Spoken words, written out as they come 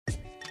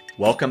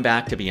Welcome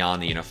back to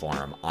Beyond the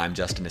Uniform. I'm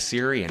Justin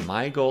Asiri, and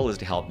my goal is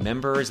to help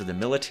members of the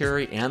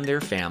military and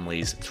their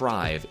families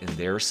thrive in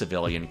their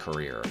civilian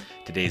career.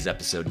 Today's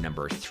episode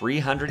number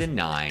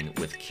 309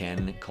 with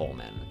Ken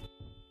Coleman.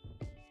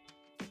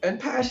 And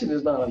passion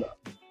is not enough.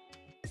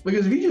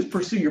 Because if you just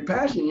pursue your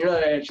passion, you're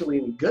not actually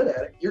any good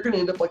at it. You're going to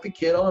end up like the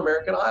kid on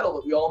American Idol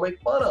that we all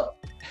make fun of.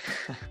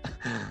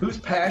 Who's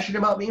passionate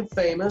about being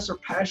famous or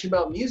passionate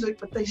about music,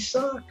 but they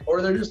suck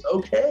or they're just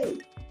okay.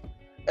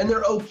 And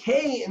they're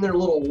okay in their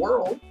little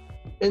world,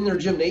 in their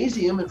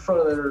gymnasium in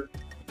front of their,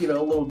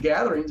 little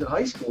gatherings at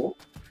high school.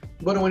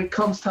 But when it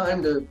comes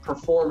time to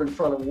perform in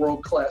front of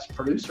world-class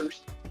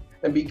producers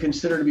and be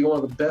considered to be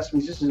one of the best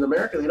musicians in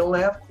America, they don't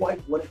have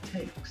quite what it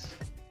takes.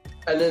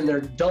 And then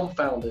they're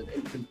dumbfounded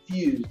and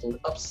confused and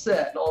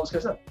upset and all this kind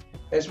of stuff.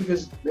 And it's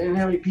because they didn't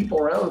have any people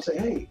around and say,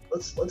 hey,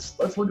 let's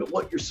look at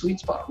what your sweet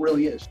spot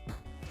really is.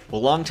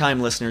 Well,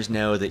 longtime listeners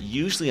know that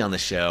usually on the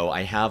show,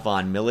 I have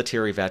on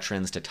military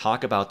veterans to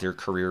talk about their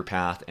career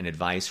path and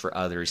advice for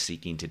others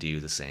seeking to do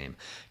the same.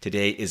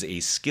 Today is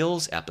a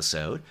skills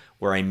episode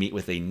where I meet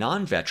with a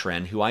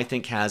non-veteran who I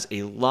think has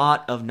a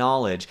lot of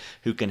knowledge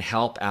who can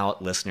help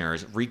out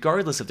listeners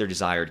regardless of their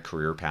desired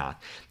career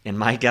path. And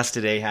my guest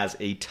today has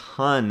a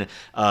ton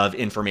of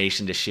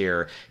information to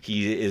share.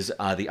 He is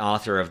the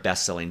author of a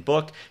best-selling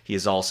book. He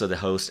is also the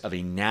host of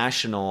a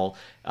national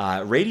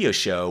radio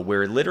show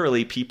where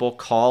literally people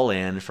call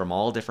in from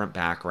all different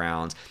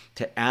backgrounds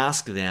to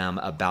ask them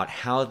about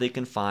how they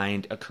can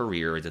find a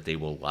career that they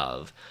will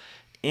love.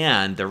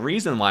 And the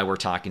reason why we're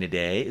talking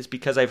today is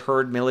because I've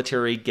heard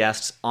military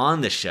guests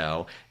on the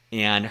show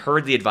and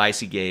heard the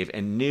advice he gave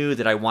and knew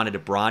that I wanted to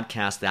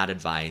broadcast that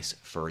advice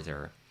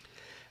further.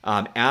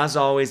 As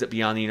always, at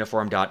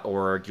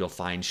beyondtheuniform.org, you'll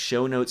find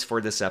show notes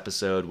for this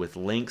episode with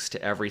links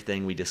to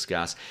everything we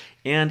discuss.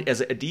 And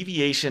as a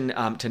deviation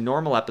to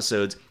normal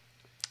episodes,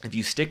 if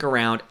you stick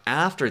around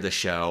after the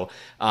show,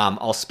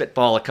 I'll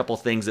spitball a couple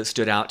things that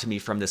stood out to me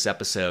from this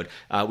episode.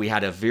 We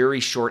had a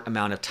very short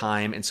amount of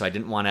time, and so I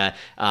didn't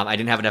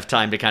have enough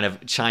time to kind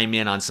of chime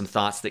in on some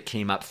thoughts that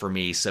came up for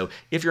me. So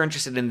if you're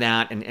interested in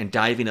that and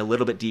diving a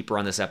little bit deeper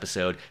on this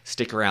episode,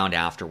 stick around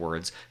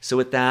afterwards. So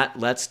with that,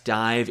 let's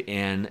dive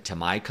into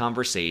my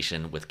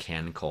conversation with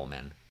Ken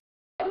Coleman.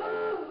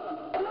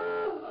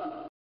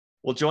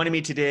 Well, joining me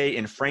today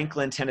in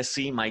Franklin,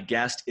 Tennessee, my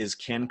guest is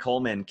Ken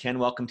Coleman. Ken,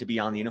 welcome to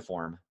Beyond the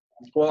Uniform.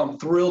 Well, I'm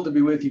thrilled to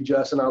be with you,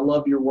 Justin. I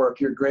love your work.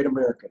 You're a great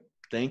American.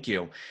 Thank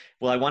you.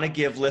 Well, I want to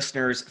give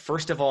listeners,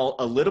 first of all,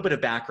 a little bit of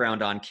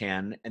background on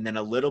Ken and then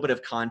a little bit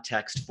of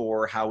context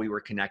for how we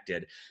were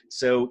connected.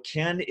 So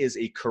Ken is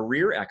a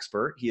career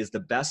expert. He is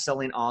the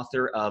best-selling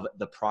author of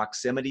The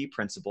Proximity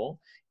Principle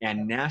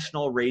and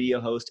national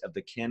radio host of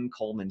The Ken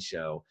Coleman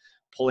Show.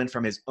 Pulling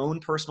from his own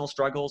personal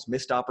struggles,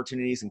 missed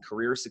opportunities, and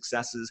career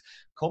successes,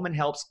 Coleman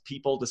helps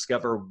people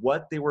discover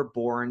what they were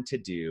born to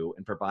do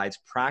and provides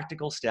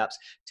practical steps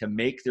to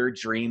make their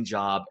dream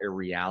job a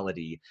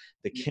reality.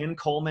 The Ken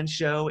Coleman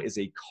Show is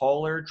a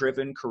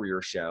caller-driven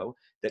career show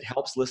that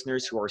helps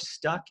listeners who are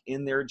stuck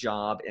in their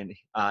job and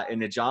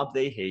in a job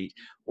they hate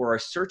or are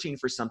searching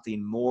for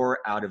something more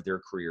out of their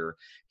career.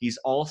 He's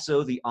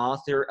also the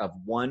author of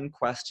One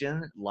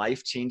Question,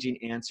 Life-Changing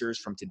Answers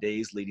from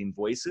Today's Leading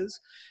Voices.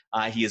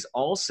 He is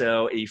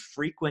also a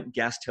frequent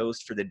guest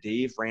host for the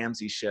Dave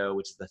Ramsey Show,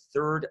 which is the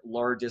third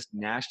largest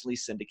nationally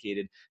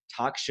syndicated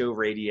talk show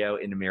radio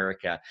in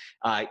America.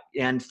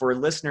 And for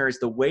listeners,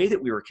 the way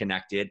that we were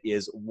connected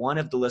is one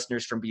of the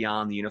listeners from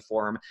Beyond the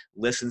Uniform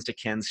listens to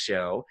Ken's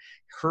show,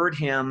 heard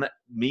him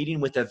meeting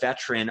with a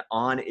veteran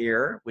on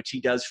air, which he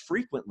does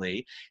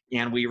frequently,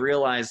 and we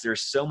realized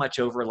there's so much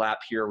overlap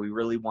here, we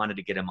really wanted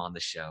to get him on the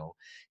show.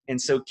 And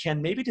so,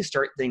 Ken, maybe to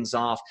start things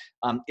off,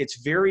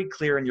 it's very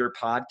clear in your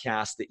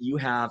podcast that you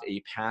have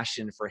a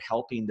passion for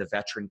helping the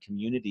veteran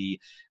community.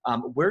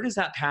 Where does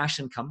that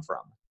passion come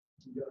from?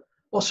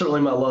 Well,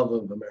 certainly my love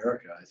of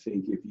America. I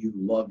think if you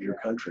love your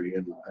country,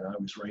 and I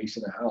was raised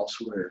in a house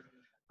where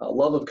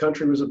love of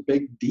country was a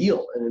big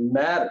deal and it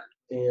mattered.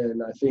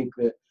 And I think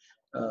that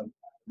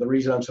the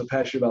reason I'm so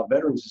passionate about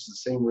veterans is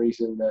the same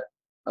reason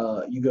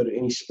that you go to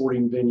any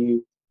sporting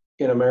venue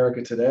in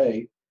America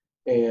today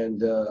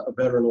and a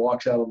veteran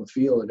walks out on the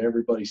field and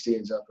everybody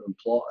stands up and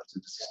applauds.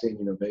 It's a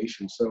standing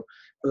ovation. So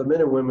for the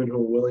men and women who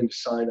are willing to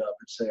sign up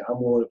and say,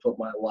 I'm willing to put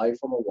my life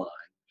on the line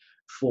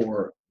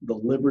for the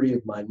liberty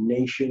of my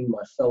nation,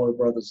 my fellow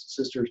brothers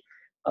and sisters,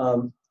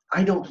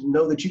 I don't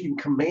know that you can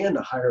command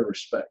a higher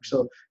respect.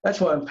 So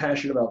that's why I'm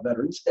passionate about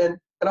veterans. And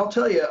I'll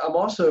tell you, I'm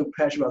also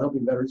passionate about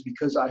helping veterans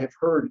because I have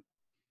heard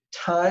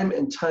time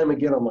and time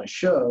again on my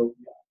show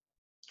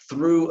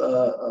through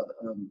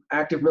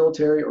active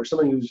military or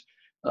somebody who's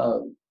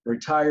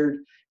retired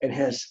and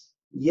has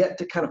yet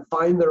to kind of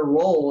find their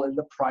role in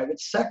the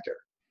private sector.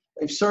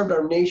 They've served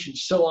our nation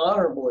so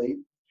honorably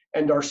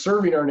and are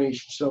serving our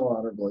nation so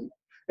honorably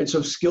and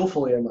so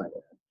skillfully, I might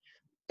add.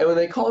 And when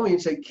they call me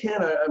and say,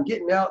 Ken, I'm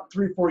getting out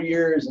 3 or 4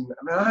 years, and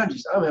I'm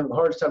having the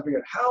hardest time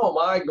figuring out how am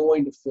I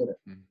going to fit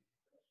it.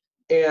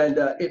 And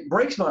it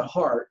breaks my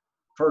heart,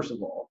 first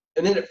of all,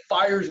 and then it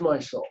fires my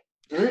soul.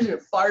 And the reason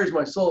it fires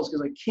my soul is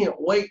because I can't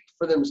wait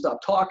for them to stop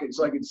talking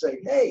so I can say,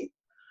 hey,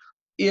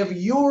 if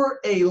you're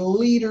a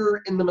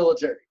leader in the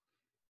military,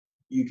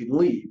 you can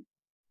lead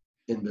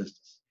in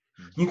business.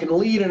 You can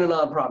lead in a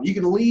nonprofit. You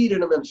can lead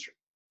in a ministry.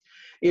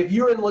 If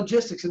you're in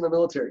logistics in the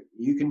military,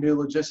 you can do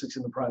logistics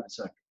in the private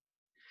sector.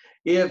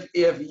 If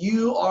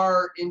you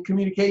are in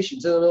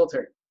communications in the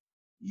military,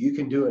 you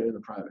can do it in the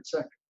private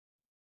sector.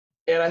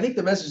 And I think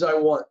the message I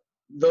want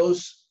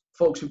those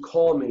folks who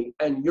call me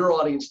and your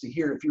audience to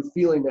hear, if you're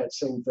feeling that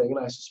same thing,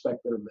 and I suspect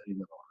there are many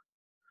that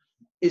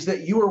are, is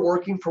that you are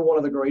working for one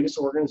of the greatest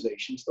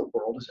organizations the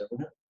world has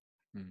ever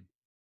known.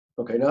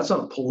 Okay, now that's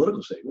not a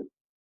political statement.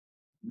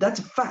 That's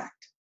a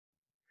fact.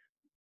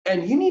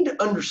 And you need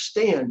to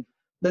understand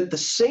that the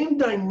same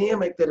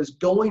dynamic that is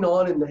going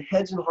on in the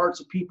heads and hearts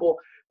of people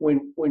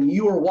when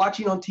you are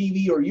watching on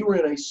TV or you were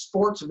in a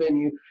sports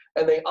venue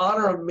and they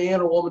honor a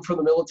man or woman from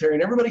the military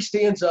and everybody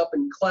stands up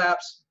and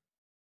claps,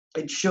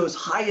 it shows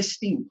high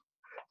esteem.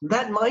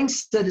 That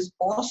mindset is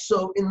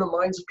also in the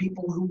minds of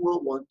people who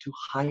will want to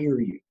hire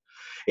you.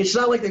 It's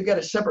not like they've got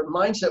a separate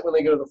mindset when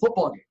they go to the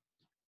football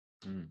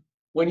game.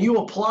 When you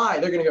apply,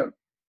 they're going to go,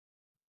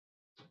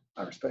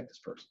 I respect this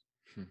person.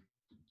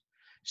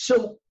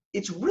 So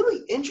it's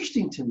really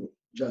interesting to me,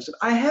 Justin.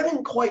 I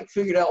haven't quite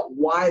figured out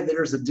why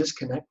there's a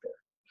disconnect there.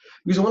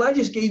 Because when I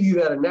just gave you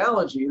that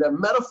analogy, that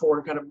metaphor,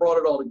 and kind of brought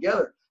it all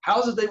together,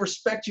 how is it they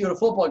respect you at a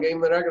football game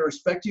and they're not going to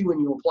respect you when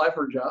you apply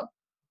for a job?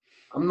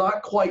 I'm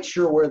not quite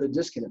sure where the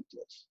disconnect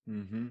is.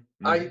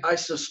 I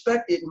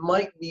suspect it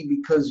might be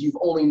because you've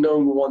only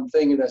known one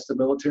thing, and that's the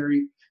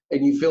military,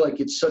 and you feel like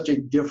it's such a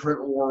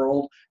different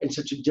world and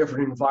such a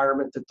different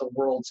environment that the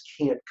worlds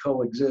can't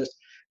coexist.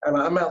 And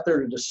I'm out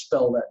there to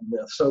dispel that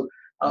myth. So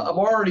I'm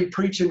already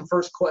preaching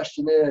first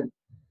question in,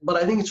 but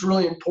I think it's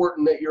really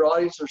important that your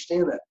audience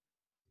understand that.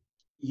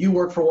 You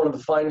work for one of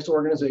the finest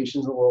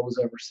organizations the world has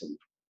ever seen.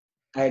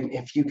 And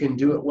if you can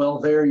do it well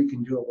there, you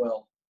can do it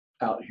well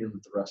out here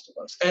with the rest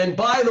of us. And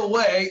by the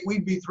way,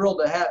 we'd be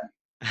thrilled to have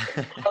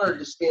you. Honored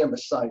to stand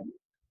beside you.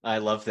 I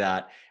love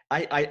that.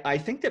 I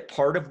think that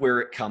part of where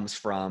it comes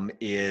from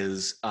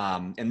is,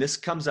 and this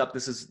comes up,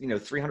 this is,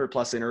 300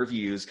 plus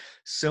interviews.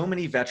 So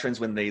many veterans,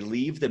 when they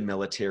leave the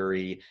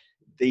military,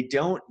 they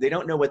don't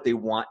know what they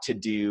want to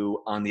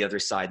do on the other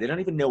side. They don't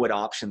even know what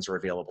options are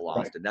available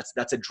often. Right.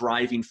 That's a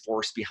driving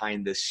force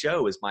behind this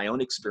show, is my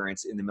own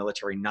experience in the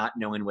military, not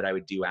knowing what I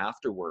would do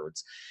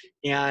afterwards.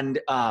 And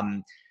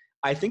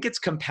I think it's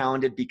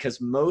compounded because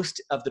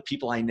most of the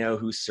people I know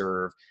who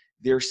serve,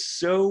 they're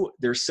so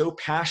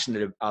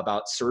passionate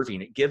about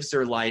serving. It gives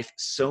their life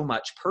so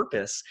much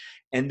purpose.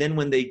 And then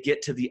when they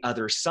get to the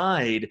other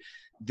side,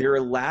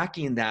 they're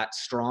lacking that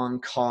strong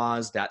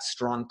cause, that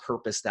strong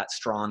purpose, that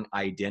strong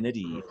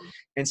identity.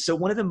 And so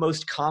one of the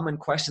most common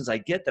questions I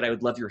get that I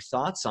would love your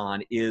thoughts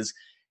on is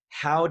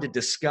how to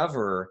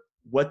discover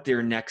what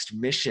their next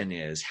mission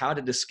is, how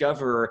to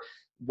discover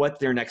what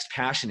their next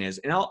passion is.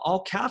 And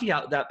I'll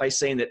caveat that by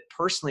saying that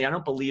personally, I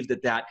don't believe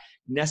that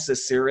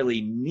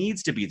necessarily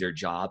needs to be their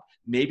job.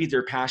 Maybe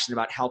they're passionate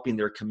about helping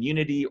their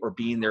community or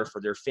being there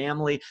for their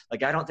family.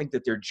 Like, I don't think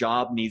that their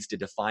job needs to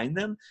define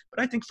them.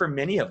 But I think for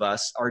many of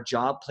us, our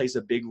job plays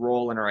a big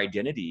role in our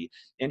identity.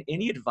 And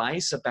any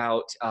advice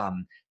about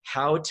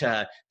how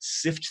to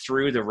sift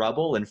through the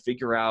rubble and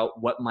figure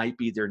out what might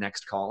be their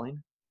next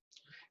calling?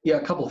 Yeah,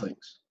 a couple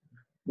things.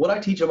 What I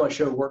teach on my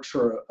show works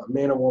for a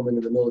man or woman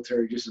in the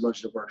military just as much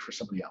as it works for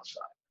somebody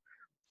outside.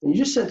 And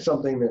you just said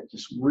something that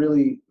just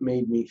really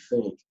made me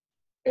think.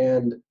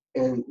 And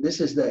this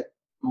is that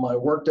my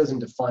work doesn't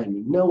define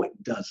me. No,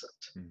 it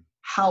doesn't.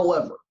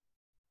 However,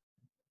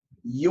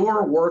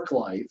 your work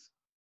life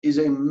is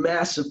a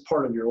massive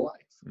part of your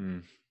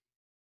life.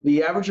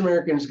 The average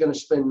American is going to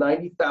spend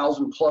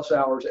 90,000 plus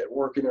hours at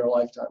work in their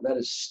lifetime. That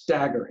is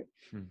staggering.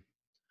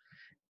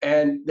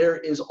 And there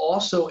is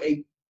also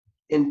a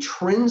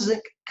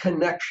intrinsic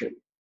connection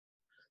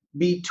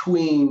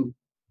between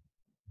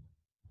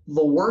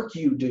the work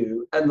you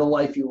do and the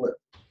life you live,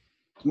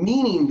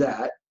 meaning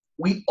that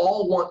we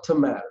all want to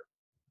matter.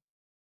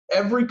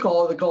 Every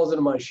caller that calls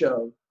into my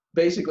show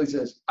basically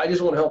says, I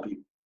just want to help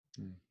you.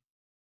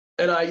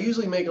 And I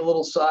usually make a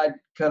little side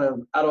kind of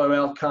out of my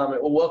mouth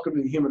comment, well, welcome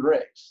to the human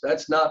race.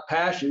 That's not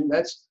passion.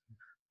 That's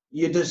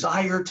you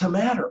desire to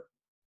matter.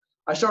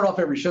 I start off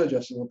every show,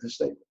 Justin, with this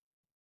statement.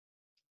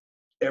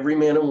 Every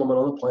man and woman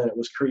on the planet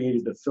was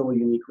created to fill a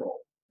unique role.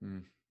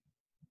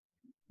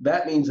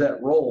 That means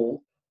that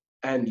role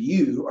and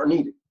you are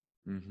needed.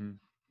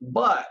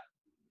 But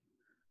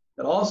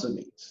it also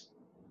means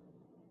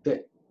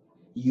that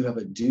you have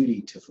a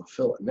duty to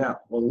fulfill it. Now,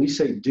 when we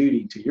say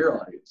duty to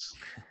your audience,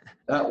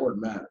 that word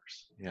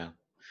matters. Yeah.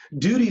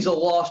 Duty is a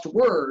lost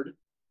word,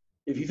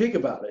 if you think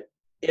about it,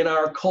 in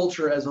our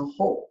culture as a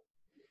whole.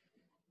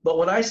 But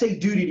when I say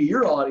duty to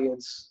your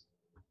audience,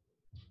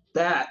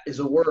 that is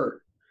a word.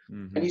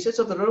 And you said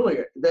something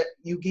earlier that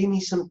you gave me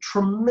some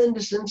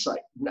tremendous insight.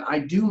 Now, I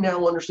do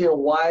now understand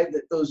why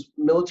that those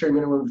military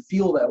men and women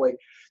feel that way,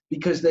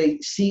 because they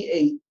see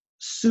a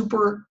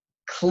super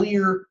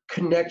clear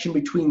connection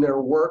between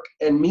their work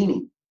and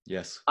meaning.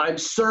 Yes. I'm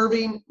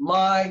serving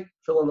my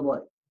fill in the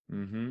blank.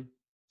 Mm-hmm.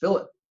 Fill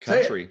it.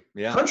 Country. Say it.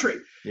 Yeah. Country.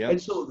 Yeah.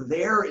 And so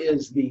there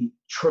is the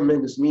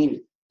tremendous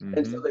meaning. Mm-hmm.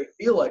 And so they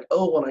feel like,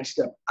 oh, when I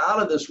step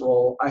out of this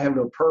role, I have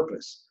no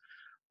purpose.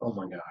 Oh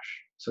my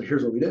gosh. So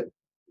here's what we did.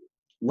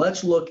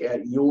 Let's look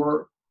at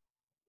your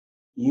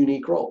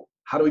unique role.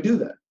 How do we do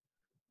that?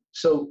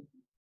 So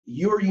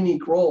your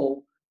unique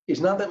role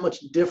is not that much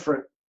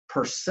different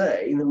per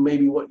se than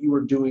maybe what you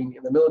were doing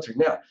in the military.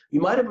 Now,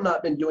 you might have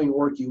not been doing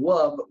work you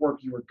love, but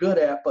work you were good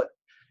at, but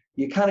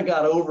you kind of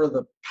got over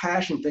the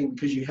passion thing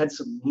because you had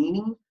some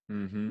meaning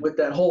with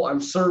that whole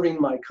I'm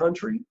serving my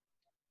country.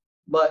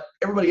 But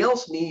everybody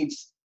else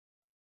needs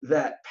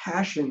that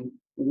passion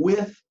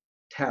with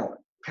talent.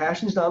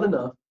 Passion's not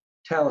enough.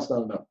 Talent's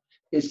not enough.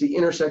 It's the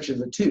intersection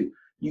of the two.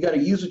 You got to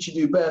use what you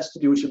do best to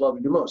do what you love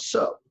to do most.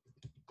 So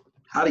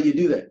how do you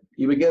do that?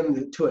 You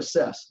begin to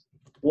assess,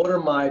 what are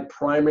my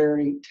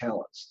primary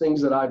talents?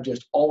 Things that I've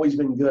just always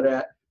been good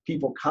at.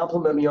 People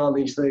compliment me on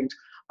these things.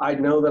 I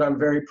know that I'm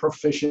very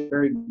proficient,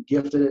 very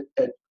gifted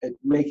at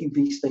making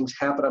these things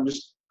happen.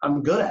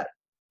 I'm good at it.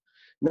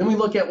 And then we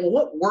look at, well,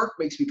 what work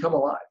makes me come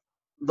alive?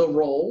 The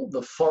role,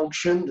 the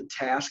function, the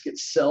task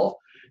itself,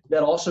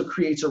 that also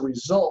creates a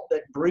result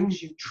that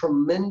brings you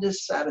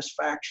tremendous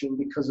satisfaction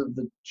because of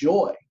the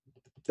joy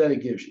that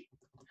it gives you.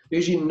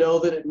 Because you know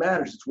that it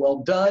matters. It's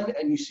well done,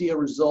 and you see a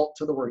result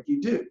to the work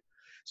you do.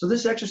 So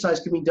this exercise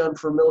can be done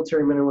for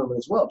military men and women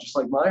as well, just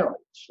like my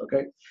audience,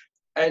 okay?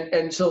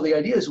 And so the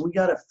idea is we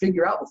got to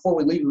figure out before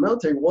we leave the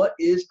military, what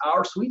is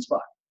our sweet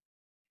spot?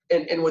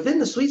 And within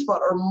the sweet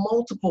spot are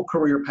multiple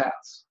career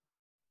paths,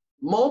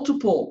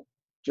 multiple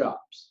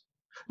jobs,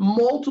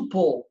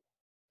 multiple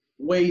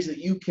ways that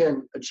you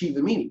can achieve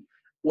the meaning.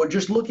 We're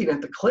just looking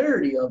at the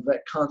clarity of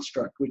that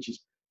construct, which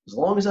is as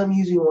long as I'm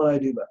using what I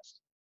do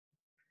best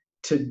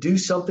to do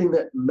something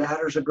that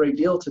matters a great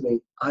deal to me,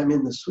 I'm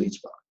in the sweet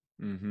spot.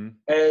 Mm-hmm.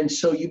 And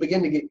so you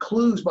begin to get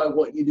clues by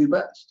what you do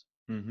best,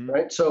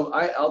 right? So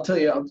I'll tell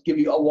you,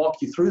 I'll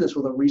walk you through this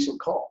with a recent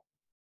call.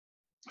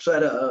 So I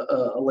had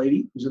a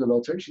lady who's in the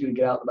military. She's going to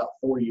get out in about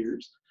 4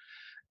 years.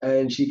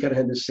 And she kind of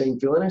had the same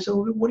feeling. I said,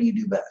 well, what do you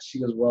do best? She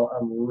goes, well,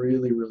 I'm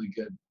really, really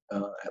good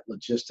at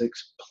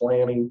logistics,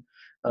 planning.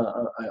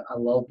 I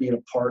love being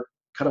a part,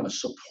 kind of a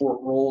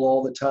support role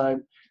all the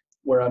time,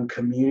 where I'm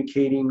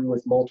communicating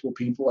with multiple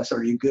people. I said,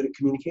 are you good at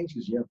communicating? She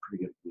goes, yeah, I'm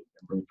pretty good at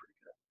communicating. I'm really pretty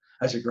good.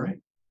 I said, great.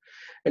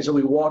 And so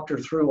we walked her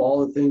through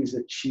all the things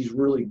that she's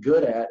really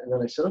good at. And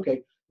then I said,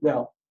 okay,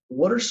 now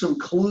what are some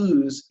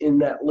clues in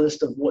that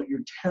list of what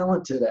you're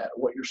talented at,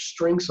 what your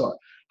strengths are?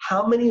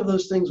 How many of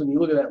those things, when you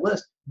look at that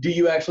list, do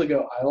you actually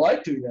go, I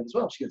like doing that as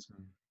well? She goes,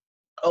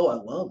 oh, I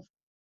love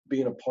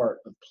being a part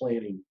of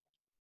planning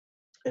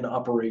and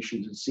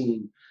operations and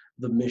seeing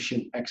the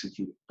mission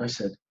executed. I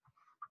said,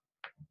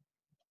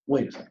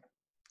 wait a second.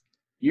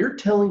 You're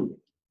telling me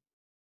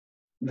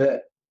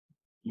that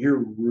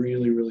you're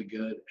really, really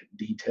good at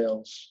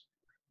details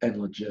and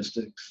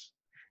logistics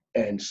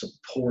and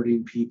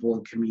supporting people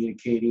and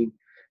communicating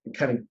and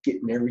kind of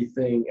getting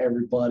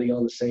everybody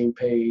on the same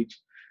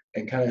page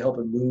and kind of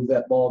helping move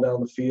that ball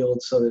down the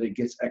field so that it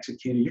gets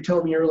executed. You're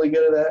telling me you're really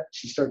good at that?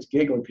 She starts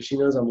giggling because she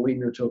knows I'm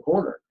leading her to a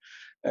corner.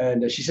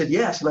 And she said,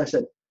 yes. And I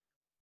said,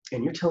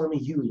 and you're telling me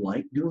you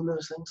like doing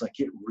those things? Like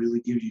it really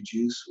gives you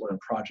juice when a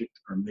project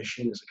or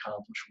mission is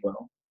accomplished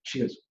well? She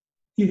goes,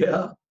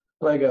 yeah.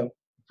 And I go,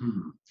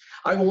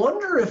 I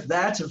wonder if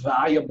that's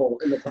valuable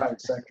in the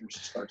private sector. She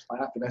starts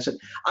laughing. I said,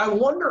 I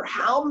wonder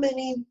how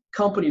many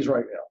companies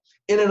right now,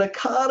 in an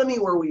economy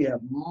where we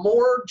have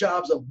more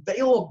jobs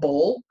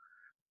available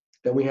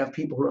than we have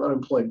people who are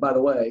unemployed. By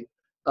the way,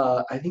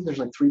 I think there's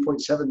like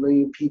 3.7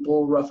 million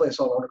people, roughly. I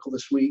saw an article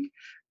this week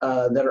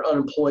that are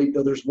unemployed,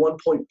 though there's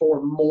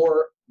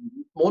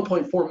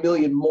 1.4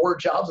 million more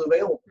jobs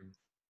available.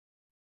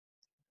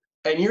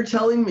 And you're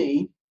telling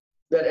me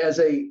that as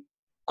a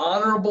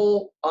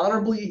honorably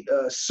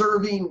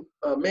serving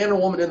man or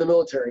woman in the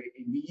military,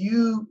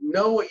 you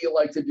know what you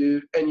like to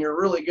do and you're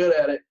really good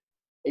at it,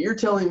 and you're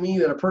telling me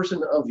that a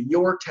person of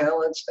your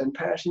talents and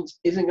passions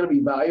isn't going to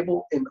be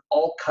valuable in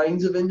all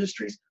kinds of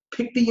industries?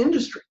 Pick the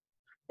industry.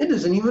 It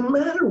doesn't even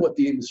matter what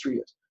the industry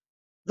is.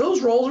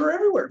 Those roles are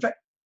everywhere. In fact,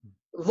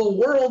 the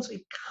world's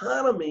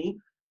economy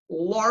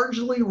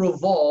largely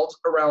revolves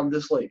around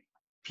this lady,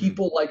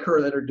 people like her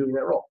that are doing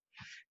that role.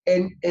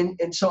 And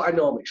so I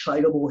know I'm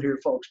excitable here,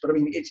 folks, but I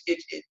mean,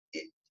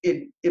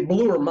 it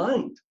blew her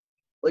mind.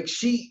 Like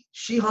she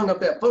hung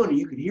up that phone and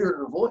you could hear it in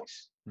her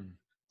voice.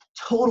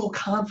 Total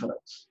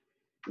confidence.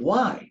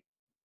 Why?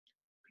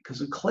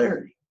 Because of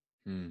clarity.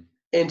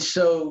 And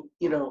so,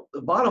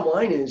 the bottom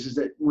line is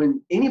that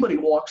when anybody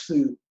walks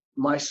through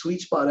my sweet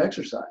spot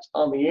exercise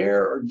on the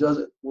air or does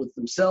it with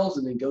themselves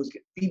and then goes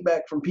get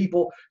feedback from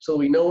people so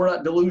we know we're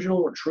not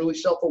delusional, we're truly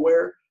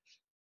self-aware,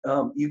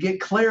 you get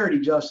clarity,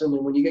 Justin.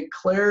 And when you get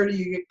clarity,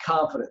 you get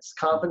confidence.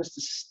 Confidence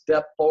to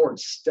step forward,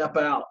 step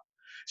out,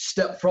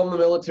 step from the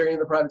military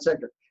into the private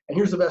sector. And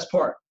here's the best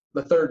part,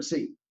 the third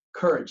C,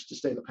 courage to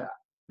stay the path.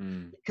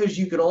 Because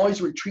you can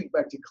always retreat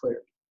back to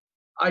clarity.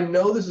 I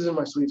know this is in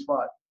my sweet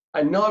spot.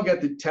 I know I've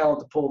got the talent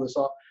to pull this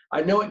off.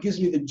 I know it gives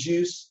me the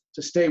juice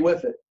to stay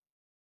with it.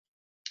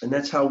 And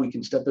that's how we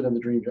can step into the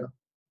dream job.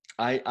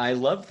 I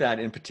love that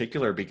in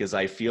particular because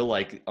I feel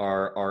like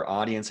our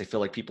audience, I feel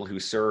like people who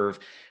serve,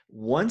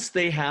 once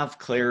they have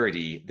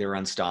clarity, they're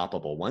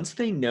unstoppable. Once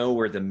they know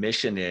where the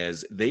mission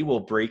is, they will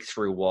break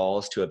through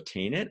walls to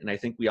obtain it. And I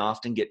think we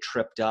often get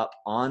tripped up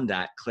on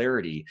that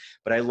clarity.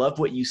 But I love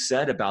what you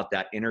said about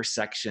that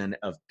intersection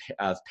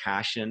of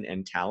passion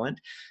and talent.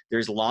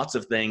 There's lots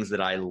of things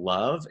that I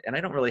love, and I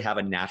don't really have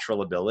a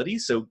natural ability.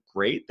 So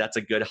great, that's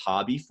a good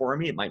hobby for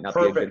me. It might not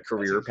be a good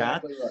career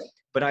path. Right.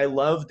 But I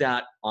love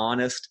that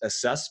honest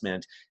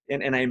assessment.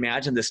 And I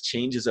imagine this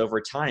changes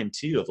over time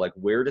too, of like,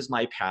 where does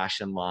my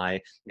passion lie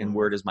and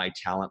where does my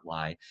talent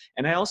lie?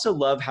 And I also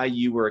love how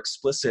you were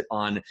explicit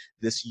on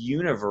this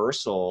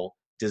universal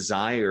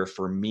desire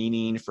for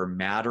meaning, for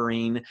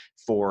mattering,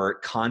 for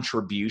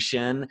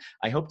contribution.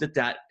 I hope that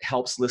that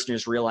helps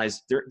listeners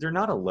realize they're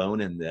not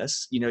alone in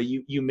this. You know,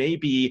 you may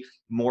be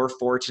more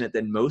fortunate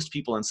than most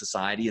people in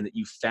society in that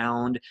you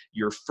found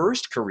your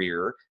first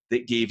career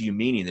that gave you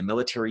meaning. The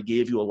military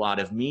gave you a lot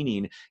of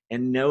meaning,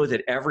 and know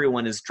that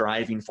everyone is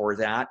driving for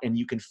that, and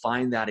you can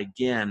find that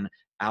again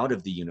out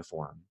of the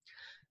uniform.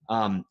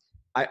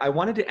 I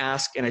wanted to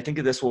ask, and I think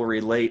this will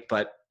relate,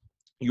 but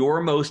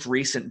your most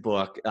recent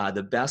book,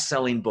 the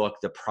best-selling book,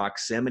 The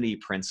Proximity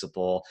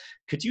Principle,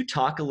 could you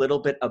talk a little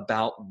bit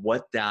about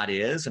what that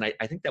is? And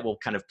I think that will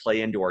kind of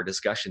play into our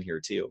discussion here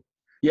too.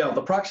 Yeah,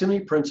 the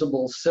Proximity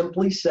Principle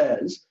simply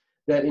says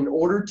that in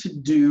order to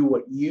do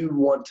what you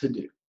want to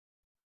do,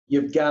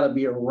 you've got to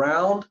be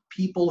around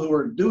people who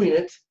are doing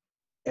it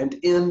and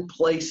in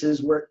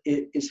places where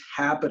it is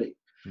happening.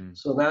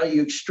 So now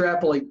you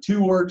extrapolate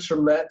 2 words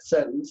from that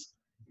sentence.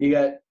 You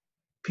got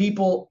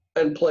people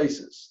and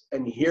places.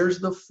 And here's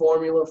the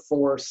formula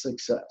for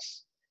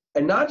success.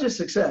 And not just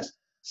success,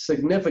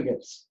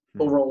 significance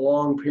over a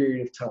long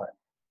period of time.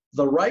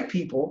 The right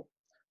people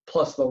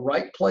plus the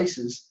right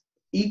places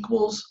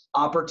equals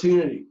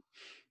opportunity.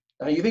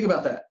 Now you think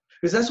about that,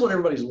 because that's what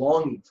everybody's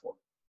longing for.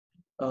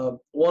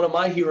 One of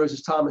my heroes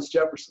is Thomas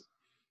Jefferson.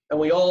 And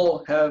we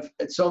all have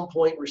at some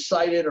point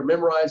recited or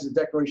memorized the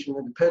Declaration of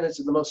Independence.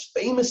 And the most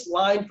famous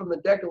line from the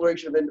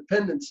Declaration of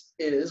Independence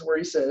is where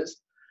he says,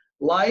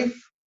 life,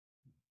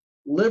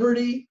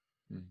 liberty,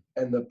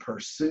 and the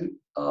pursuit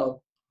of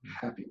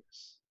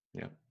happiness.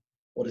 Yeah.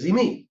 What does he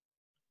mean?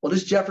 What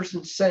is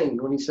Jefferson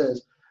saying when he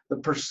says the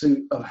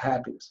pursuit of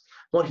happiness?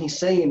 What he's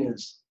saying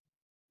is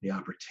the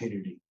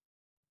opportunity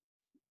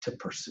to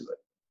pursue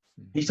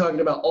it. He's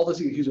talking about all this.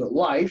 He's about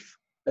life.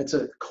 That's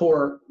a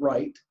core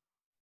right.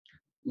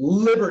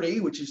 Liberty,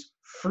 which is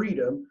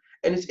freedom.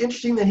 And it's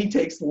interesting that he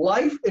takes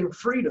life and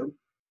freedom.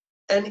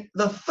 And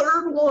the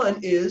third one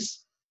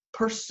is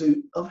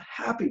pursuit of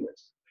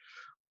happiness.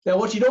 Now,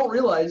 what you don't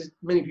realize,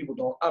 many people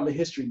don't, I'm a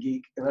history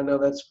geek, and I know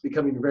that's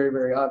becoming very,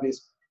 very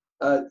obvious.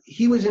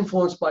 He was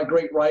influenced by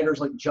great writers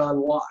like John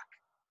Locke,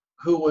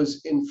 who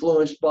was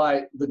influenced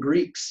by the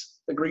Greeks,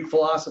 the Greek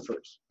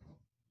philosophers.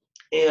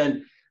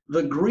 And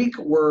the Greek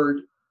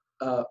word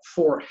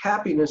for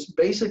happiness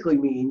basically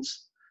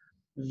means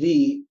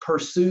the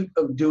pursuit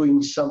of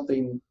doing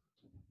something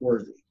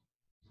worthy.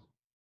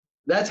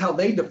 That's how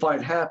they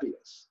define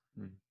happiness,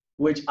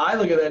 which I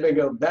look at that and I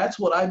go, that's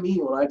what I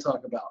mean when I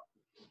talk about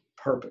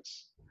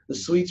purpose. The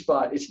sweet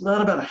spot, it's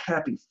not about a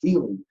happy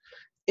feeling.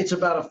 It's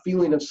about a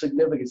feeling of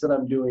significance that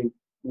I'm doing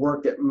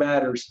work that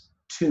matters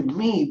to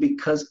me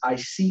because I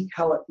see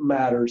how it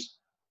matters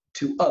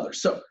to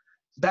others. So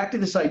back to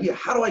this idea,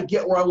 how do I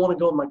get where I want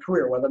to go in my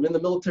career, whether I'm in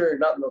the military or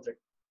not in the military?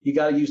 You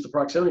got to use the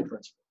proximity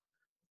principle.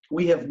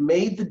 We have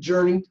made the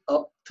journey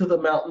up to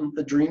the mountain,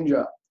 the dream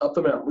job, up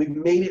the mountain. We've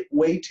made it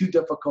way too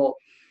difficult,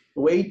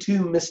 way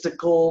too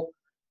mystical.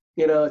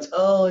 You know,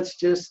 it's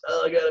just,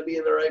 I got to be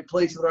in the right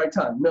place at the right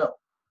time. No.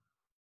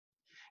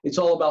 It's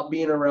all about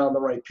being around the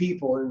right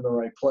people in the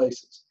right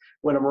places.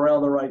 When I'm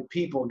around the right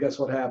people, guess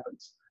what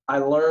happens? I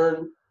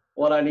learn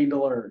what I need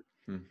to learn,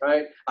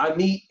 right? I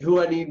meet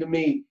who I need to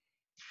meet.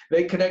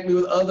 They connect me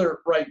with other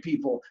right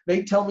people.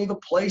 They tell me the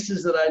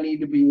places that I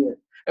need to be in.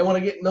 And when I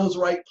get in those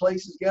right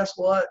places, guess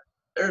what?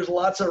 There's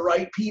lots of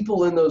right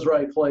people in those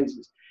right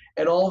places.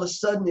 And all of a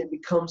sudden, it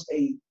becomes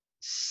a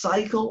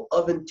cycle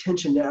of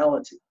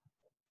intentionality.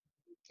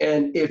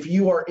 And if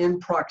you are in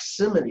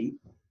proximity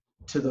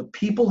to the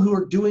people who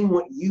are doing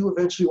what you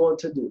eventually want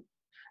to do,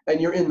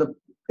 and you're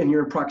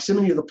in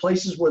proximity to the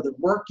places where the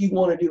work you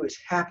want to do is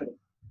happening,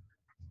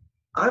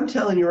 I'm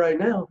telling you right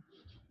now,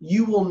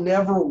 you will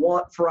never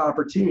want for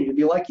opportunity. It'd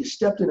be like you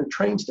stepped in a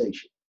train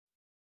station.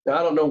 Now,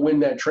 I don't know when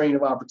that train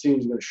of opportunity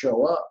is going to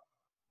show up,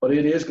 but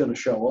it is going to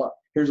show up.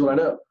 Here's what I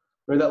know.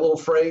 Remember that little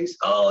phrase,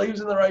 oh, he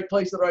was in the right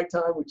place at the right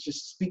time, which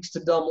just speaks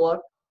to dumb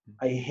luck?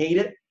 I hate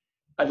it.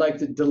 I'd like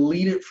to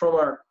delete it from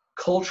our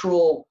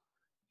cultural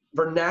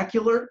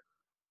vernacular.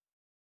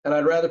 And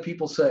I'd rather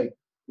people say,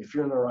 if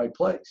you're in the right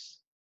place,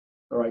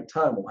 the right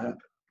time will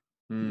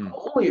happen.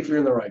 Only if you're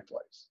in the right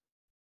place.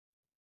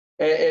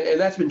 And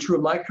that's been true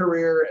of my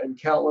career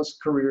and countless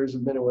careers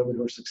of men and women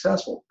who are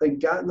successful. They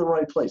got in the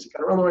right place. They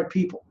got around the right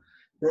people.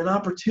 And then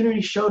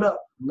opportunity showed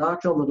up,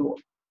 knocked on the door.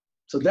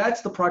 So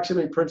that's the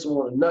proximity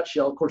principle in a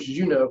nutshell. Of course, as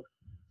you know,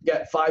 you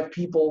got 5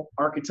 people,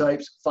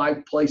 archetypes,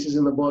 5 places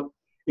in the book.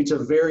 It's a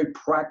very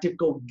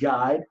practical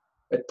guide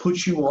that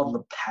puts you on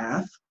the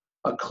path,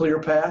 a clear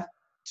path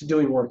to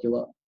doing work you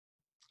love.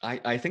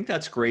 I think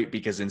that's great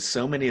because in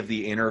so many of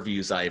the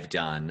interviews I've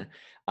done,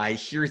 I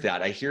hear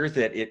that. I hear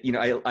that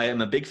I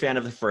am a big fan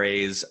of the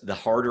phrase, the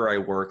harder I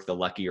work, the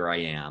luckier I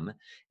am.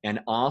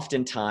 And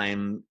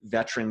oftentimes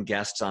veteran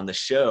guests on the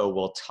show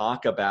will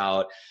talk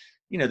about,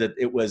 that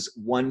it was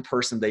one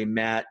person they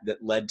met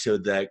that led to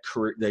the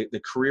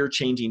career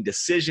changing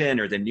decision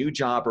or the new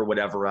job or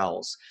whatever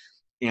else.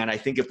 And I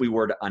think if we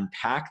were to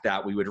unpack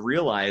that, we would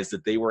realize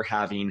that they were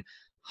having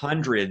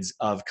hundreds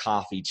of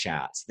coffee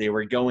chats. They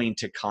were going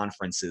to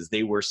conferences.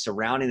 They were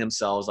surrounding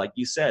themselves, like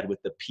you said, with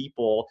the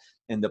people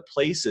and the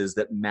places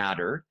that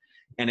matter.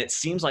 And it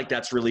seems like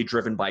that's really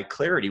driven by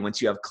clarity.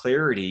 Once you have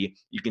clarity,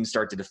 you can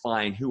start to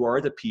define who are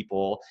the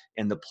people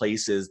and the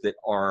places that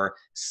are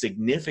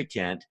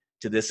significant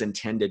to this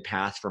intended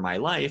path for my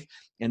life,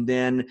 and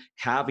then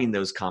having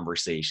those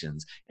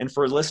conversations. And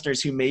for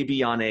listeners who may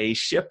be on a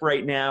ship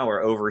right now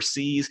or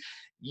overseas,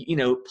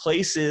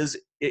 places,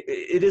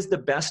 it is the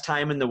best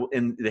time in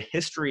the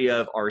history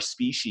of our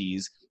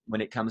species when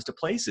it comes to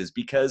places,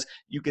 because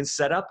you can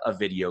set up a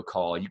video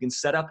call, you can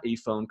set up a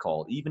phone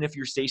call. Even if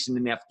you're stationed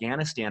in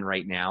Afghanistan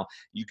right now,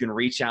 you can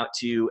reach out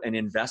to an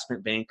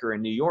investment banker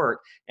in New York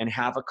and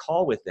have a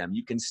call with them.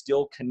 You can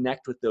still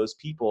connect with those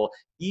people,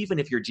 even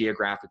if you're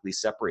geographically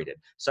separated.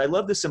 So I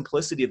love the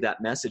simplicity of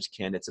that message,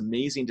 Ken. It's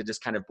amazing to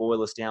just kind of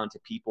boil us down to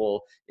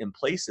people in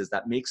places.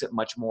 That makes it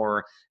much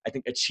more, I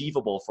think,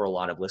 achievable for a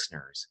lot of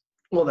listeners.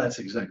 Well, that's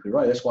exactly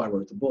right. That's why I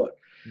wrote the book.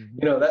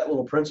 Mm-hmm. That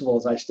little principle,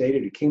 as I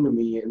stated, it came to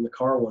me in the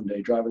car one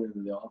day driving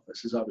into the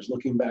office as I was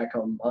looking back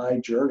on my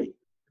journey.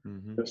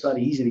 Mm-hmm. It's not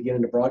easy to get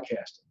into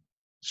broadcasting.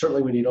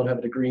 Certainly when you don't have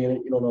a degree in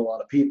it, you don't know a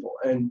lot of people.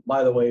 And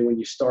by the way, when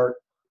you start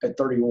at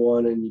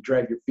 31 and you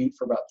drag your feet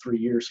for about 3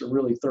 years, so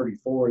really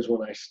 34 is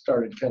when I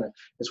started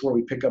it's where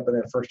we pick up in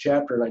that first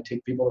chapter, and I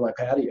take people to my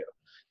patio.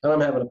 And I'm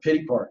having a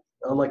pity party.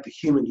 I'm like the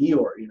human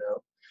Eeyore,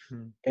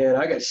 Mm-hmm. And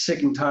I got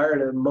sick and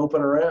tired of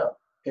moping around.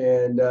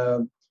 And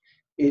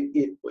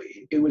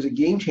it was a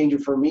game changer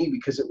for me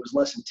because it was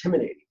less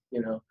intimidating,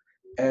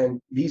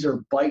 and these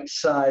are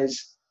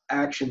bite-sized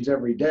actions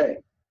every day.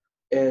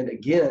 And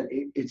again,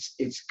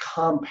 it's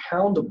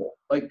compoundable.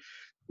 Like,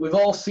 we've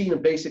all seen a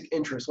basic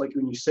interest, like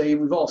when you save,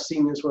 we've all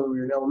seen this, whether we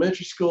were in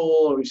elementary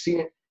school or we've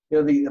seen it,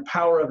 the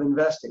power of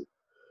investing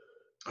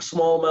a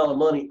small amount of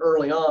money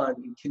early on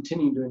and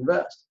continuing to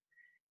invest.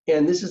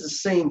 And this is the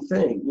same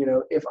thing.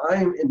 If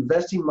I'm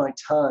investing my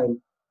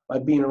time by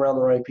being around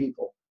the right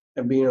people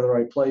and being in the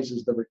right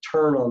places, the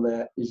return on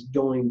that is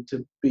going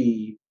to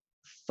be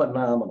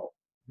phenomenal.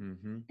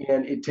 Mm-hmm.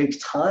 And it takes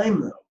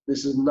time, though.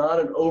 This is not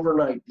an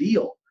overnight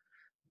deal.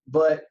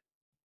 But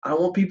I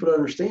want people to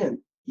understand,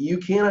 you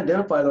can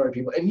identify the right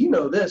people. And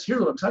this, here's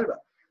what I'm talking about.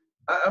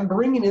 I'm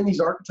bringing in these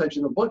archetypes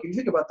in the book. You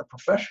think about the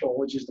professional,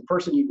 which is the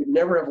person you could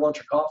never have lunch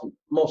or coffee,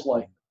 most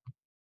likely.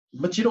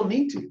 But you don't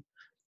need to.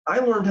 I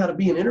learned how to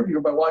be an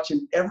interviewer by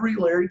watching every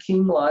Larry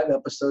King Live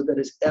episode that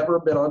has ever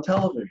been on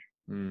television.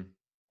 Mm.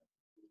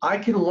 I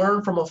can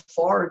learn from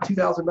afar in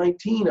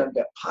 2019. I've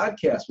got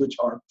podcasts, which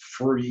are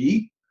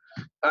free.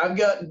 I've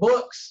got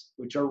books,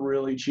 which are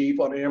really cheap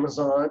on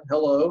Amazon.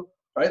 Hello,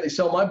 right? They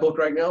sell my book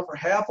right now for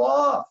half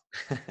off.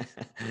 And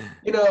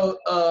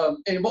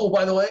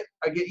by the way,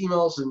 I get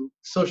emails and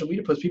social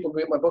media posts. People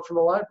get my book from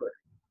the library.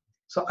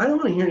 So I don't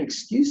want to hear any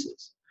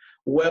excuses.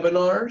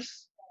 Webinars,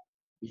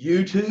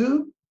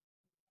 YouTube,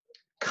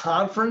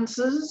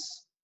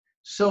 conferences.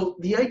 So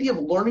the idea of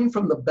learning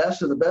from the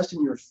best of the best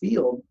in your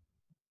field,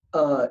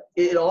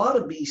 it ought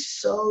to be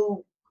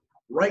so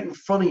right in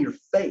front of your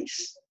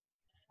face.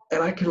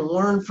 And I can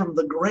learn from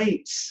the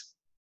greats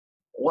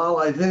while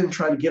I then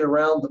try to get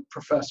around the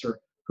professor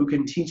who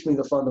can teach me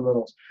the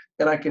fundamentals.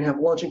 And I can have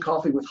lunch and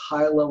coffee with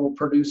high-level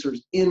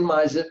producers in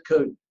my zip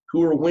code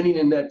who are winning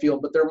in that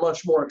field, but they're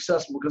much more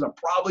accessible because I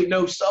probably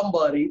know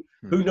somebody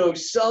who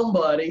knows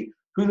somebody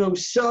who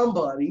knows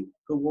somebody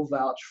who will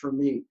vouch for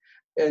me.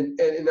 And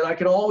then I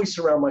can always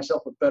surround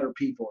myself with better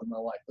people in my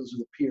life. Those are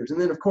the peers. And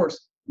then, of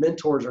course,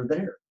 mentors are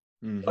there.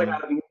 Mm-hmm. I got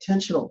to be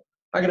intentional.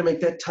 I got to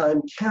make that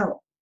time count.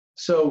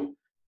 So,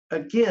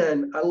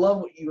 again, I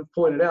love what you have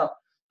pointed out.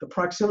 The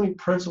proximity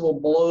principle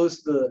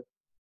blows the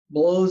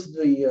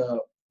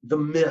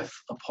myth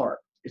apart.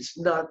 It's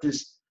not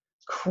this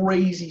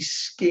crazy,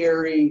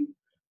 scary,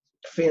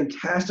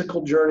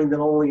 fantastical journey that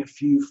only a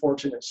few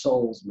fortunate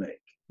souls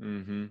make.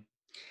 Mm-hmm.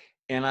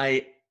 And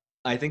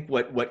I think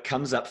what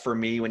comes up for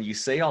me when you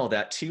say all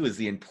that too is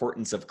the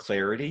importance of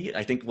clarity.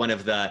 I think one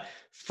of the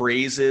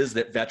phrases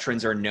that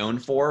veterans are known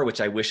for,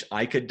 which I wish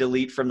I could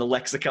delete from the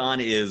lexicon,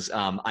 is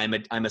I'm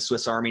a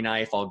Swiss Army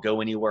knife. I'll go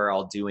anywhere.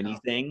 I'll do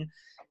anything.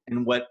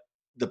 And what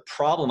the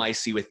problem I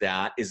see with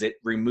that is it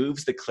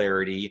removes the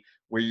clarity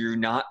where you're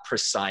not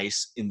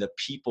precise in the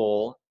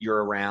people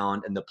you're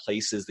around and the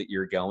places that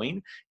you're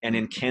going. And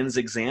in Ken's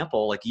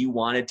example, like you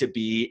wanted to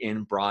be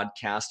in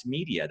broadcast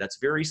media. That's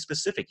very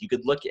specific. You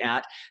could look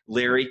at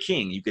Larry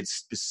King. You could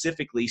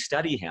specifically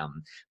study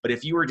him. But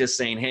if you were just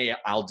saying, hey,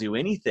 I'll do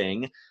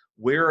anything,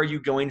 where are you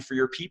going for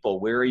your people?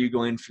 Where are you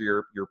going for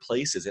your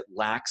places? It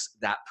lacks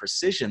that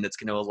precision that's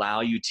going to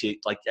allow you to,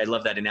 like, I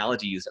love that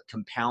analogy, use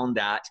compound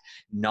that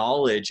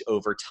knowledge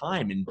over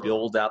time and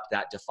build up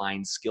that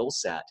defined skill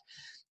set.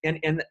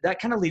 And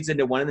that kind of leads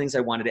into one of the things I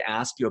wanted to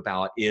ask you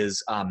about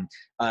is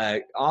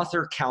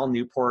author Cal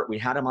Newport. We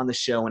had him on the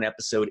show in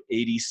episode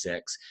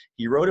 86.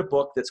 He wrote a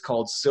book that's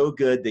called So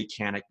Good They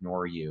Can't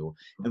Ignore You.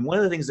 And one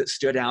of the things that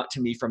stood out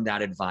to me from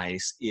that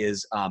advice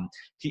is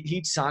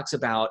he talks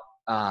about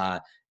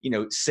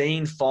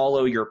saying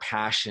follow your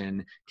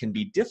passion can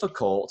be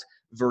difficult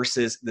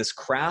versus this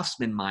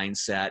craftsman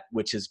mindset,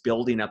 which is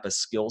building up a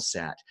skill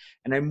set.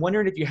 And I'm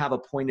wondering if you have a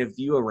point of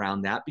view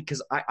around that,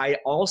 because I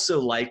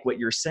also like what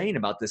you're saying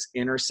about this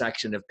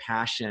intersection of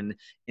passion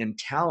and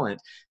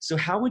talent. So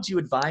how would you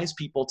advise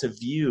people to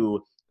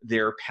view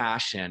their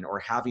passion or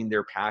having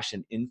their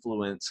passion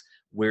influence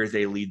where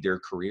they lead their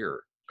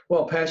career?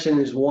 Well, passion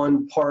is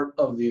one part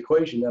of the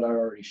equation that I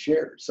already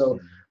shared. So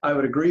I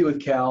would agree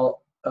with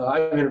Cal.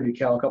 I've interviewed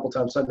Cal a couple of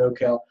times, so I know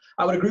Cal.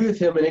 I would agree with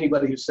him and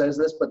anybody who says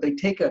this, but they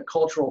take a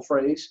cultural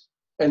phrase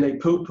and they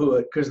poo-poo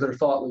it because they're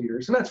thought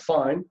leaders, and that's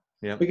fine.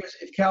 Yeah. Because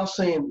if Cal's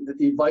saying that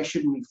the advice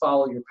shouldn't be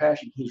follow your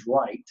passion, he's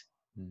right.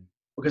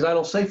 Because I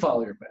don't say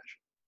follow your passion.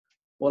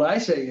 What I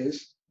say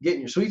is get in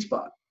your sweet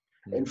spot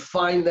and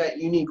find that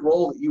unique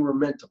role that you were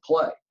meant to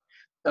play.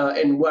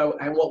 And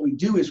what we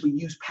do is we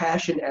use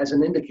passion as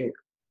an indicator,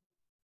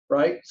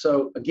 right?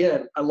 So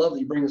again, I love that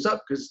you bring this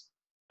up because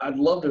I'd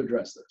love to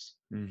address this.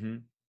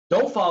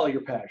 Don't follow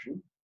your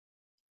passion.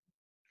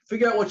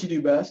 Figure out what you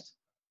do best.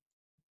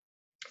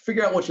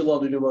 Figure out what you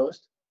love to do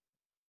most.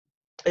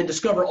 And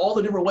discover all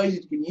the different ways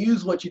that you can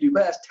use what you do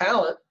best,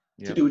 talent,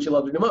 to do what you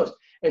love to do most.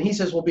 And he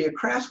says, well, be a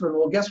craftsman.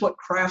 Well, guess what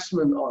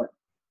craftsmen are?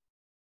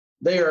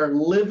 They are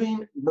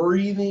living,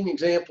 breathing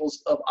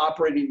examples of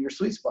operating in your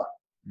sweet spot.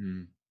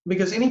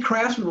 Because any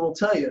craftsman will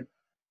tell you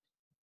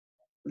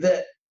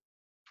that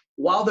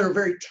while they're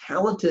very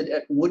talented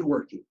at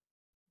woodworking,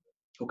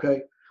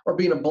 okay, or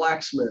being a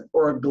blacksmith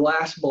or a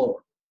glass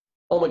blower.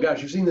 Oh my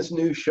gosh, you've seen this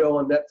new show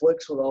on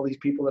Netflix with all these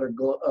people that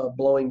are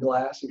blowing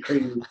glass and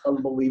creating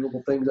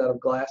unbelievable things out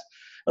of glass.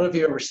 I don't know if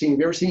you've ever seen. Have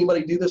you ever seen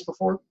anybody do this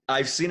before?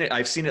 I've seen it.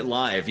 I've seen it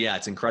live. Yeah,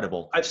 it's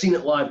incredible. I've seen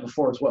it live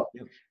before as well.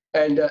 Yep.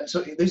 And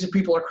so these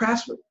people are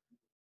craftsmen.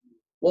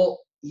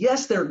 Well,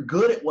 yes, they're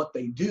good at what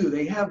they do.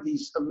 They have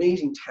these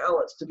amazing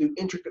talents to do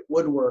intricate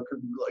woodwork or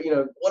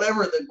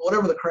whatever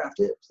the craft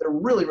is. They're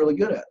really, really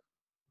good at it.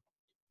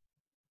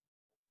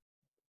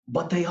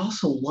 But they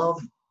also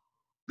love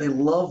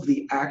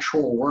the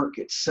actual work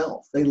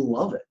itself. They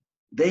love it.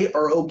 They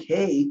are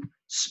okay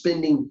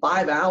spending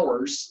 5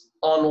 hours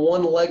on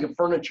one leg of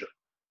furniture.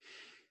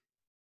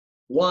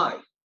 Why?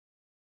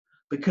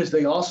 Because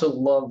they also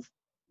love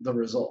the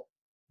result.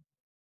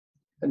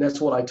 And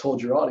that's what I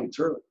told your audience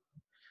earlier.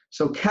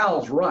 So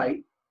Cal's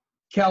right.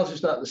 Cal's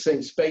just not in the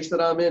same space that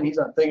I'm in. He's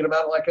not thinking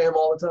about it like I am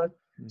all the time.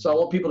 So I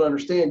want people to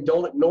understand,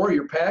 don't ignore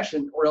your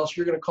passion, or else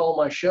you're going to call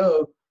my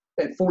show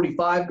at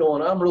 45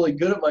 going, I'm really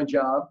good at my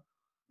job,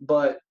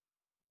 but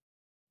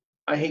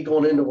I hate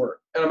going into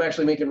work, and I'm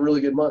actually making really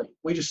good money.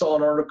 We just saw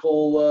an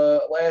article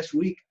last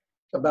week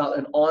about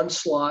an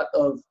onslaught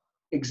of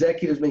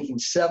executives making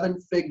 7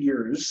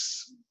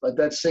 figures. Let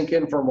that sink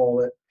in for a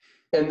moment.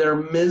 And they're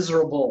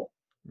miserable.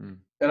 And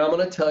I'm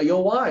going to tell you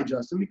why,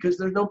 Justin, because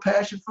there's no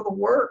passion for the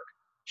work.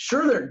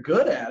 Sure, they're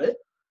good at it.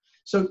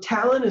 So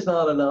talent is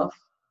not enough,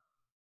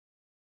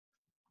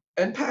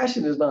 and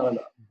passion is not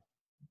enough.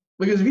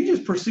 Because if you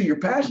just pursue your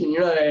passion,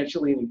 you're not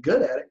actually any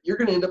good at it. You're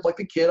going to end up like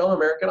the kid on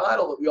American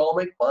Idol that we all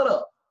make fun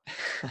of,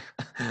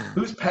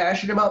 who's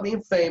passionate about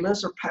being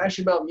famous or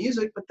passionate about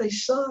music, but they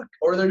suck,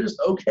 or they're just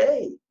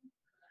okay.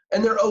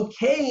 And they're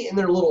okay in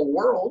their little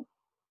world,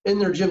 in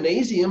their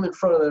gymnasium, in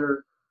front of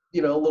their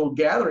little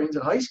gatherings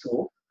at high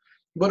school.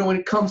 But when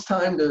it comes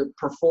time to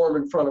perform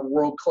in front of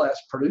world-class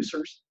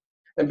producers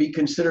and be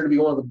considered to be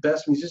one of the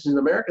best musicians in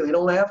America, they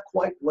don't have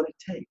quite what it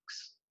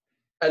takes.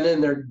 And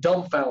then they're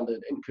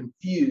dumbfounded and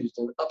confused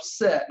and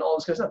upset and all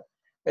this kind of stuff.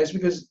 And it's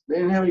because they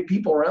didn't have any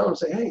people around and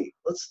say, hey,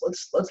 let's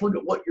look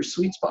at what your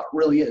sweet spot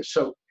really is.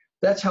 So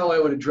that's how I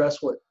would address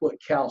what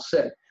Cal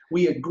said.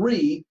 We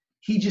agree.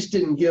 He just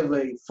didn't give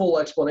a full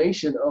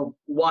explanation of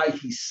why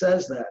he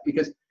says that,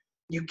 because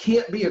you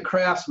can't be a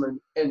craftsman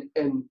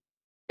and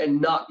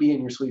not be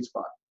in your sweet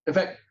spot. In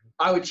fact,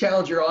 I would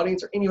challenge your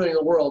audience or anybody in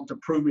the world to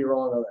prove me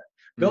wrong on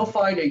that. Go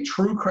find a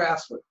true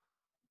craftsman,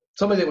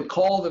 somebody that would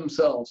call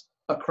themselves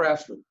a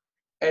craftsman,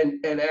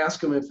 and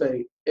ask them if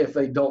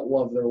they don't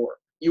love their work.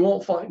 You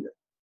won't find it.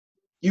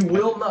 You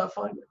will not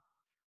find it.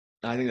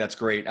 I think that's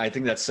great. I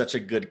think that's such a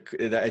good,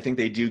 I think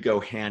they do go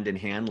hand in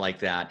hand like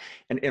that.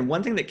 And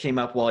one thing that came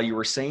up while you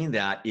were saying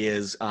that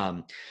is,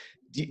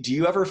 do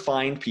you ever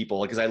find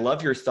people, because I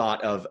love your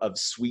thought of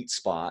sweet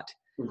spot.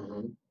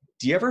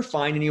 Do you ever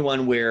find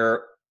anyone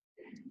where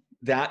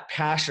that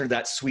passion or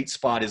that sweet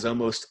spot is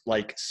almost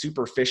like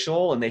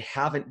superficial and they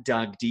haven't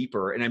dug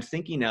deeper? And I'm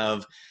thinking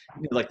of,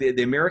 like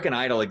the American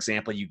Idol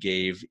example you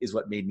gave is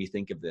what made me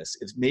think of this.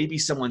 It's maybe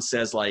someone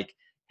says like,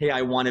 hey,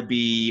 I want to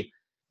be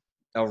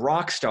a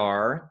rock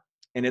star.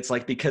 And it's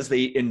like, because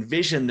they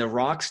envision the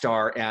rock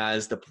star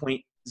as the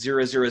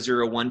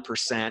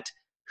 0.0001%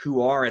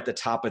 who are at the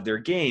top of their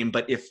game.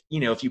 But if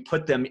you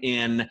put them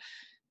in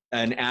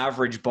an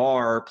average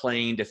bar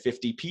playing to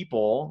 50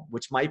 people,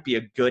 which might be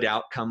a good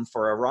outcome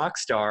for a rock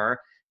star,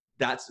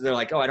 they're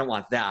like, oh, I don't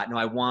want that. No,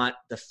 I want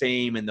the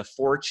fame and the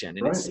fortune.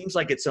 And It seems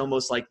like it's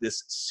almost like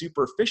this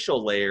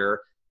superficial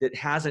layer that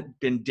hasn't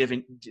been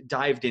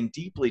dived in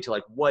deeply to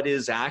like, what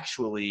is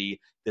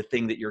actually the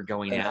thing that you're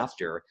going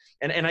after?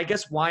 And I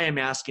guess why I'm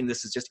asking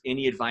this is just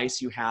any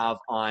advice you have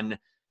on,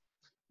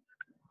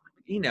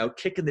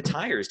 kicking the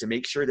tires to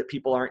make sure that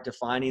people aren't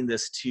defining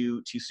this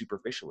too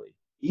superficially.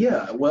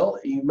 Yeah, well,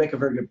 you make a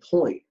very good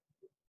point.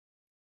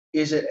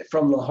 Is it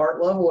from the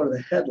heart level or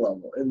the head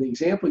level? And the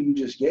example you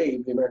just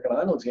gave, the American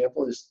Idol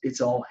example, is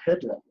it's all head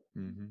level.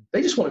 Mm-hmm.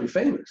 They just want to be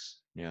famous.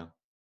 Yeah.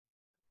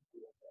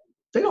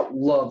 They don't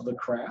love the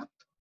craft.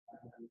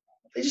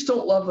 They just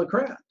don't love the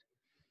craft.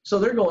 So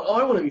they're going, oh,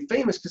 I want to be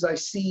famous because I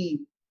see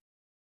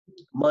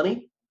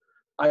money,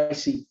 I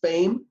see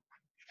fame,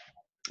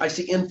 I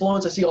see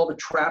influence, I see all the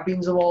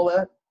trappings of all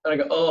that. And I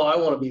go, oh, I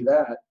want to be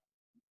that.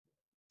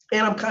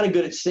 And I'm kind of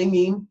good at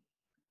singing.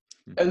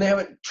 And they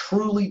haven't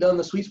truly done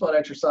the sweet spot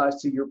exercise.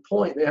 To your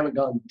point, they haven't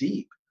gone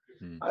deep.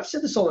 I've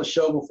said this on the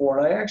show before,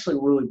 and I actually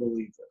really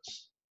believe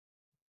this.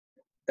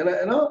 And I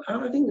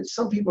think that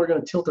some people are going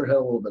to tilt their head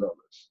a little bit on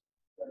this.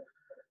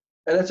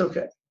 And that's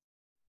okay.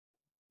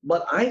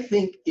 But I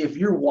think if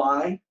your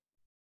why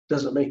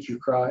doesn't make you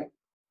cry,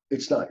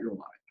 it's not your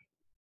why.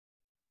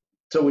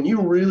 So when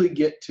you really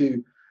get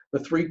to the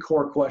 3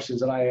 core questions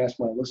that I ask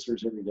my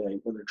listeners every day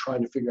when they're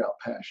trying to figure out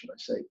passion, I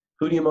say,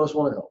 who do you most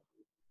want to help?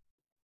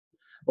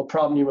 What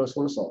problem do you most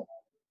want to solve?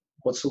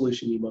 What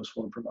solution do you most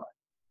want to provide?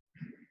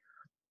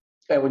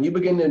 And when you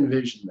begin to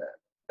envision that,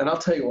 and I'll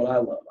tell you what I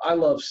love. I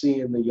love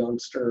seeing the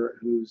youngster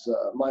who's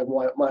my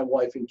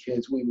wife and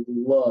kids. We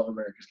love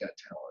America's Got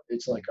Talent.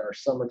 It's like our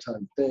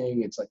summertime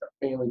thing. It's like our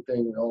family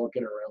thing. We all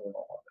get around with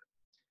all of it.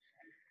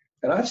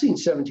 And I've seen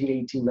 17,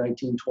 18,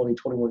 19, 20,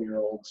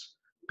 21-year-olds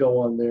go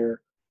on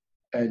there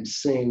and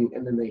sing,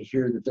 and then they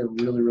hear that they're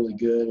really, really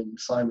good, and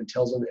Simon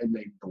tells them, and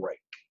they break.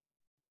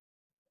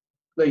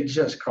 They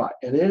just cry.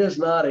 And it is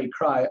not a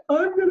cry,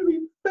 I'm going to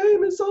be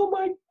famous, oh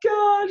my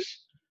gosh.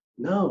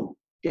 No,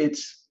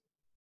 it's,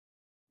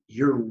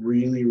 you're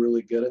really,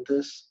 really good at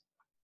this,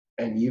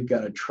 and you've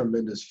got a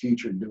tremendous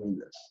future doing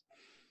this.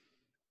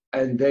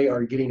 And they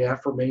are getting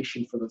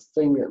affirmation for the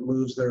thing that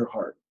moves their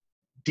heart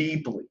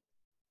deeply.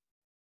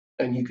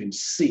 And you can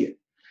see it.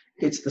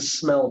 It's the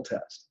smell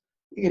test.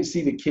 You can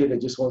see the kid that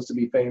just wants to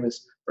be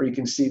famous, or you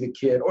can see the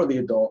kid or the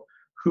adult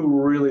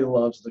who really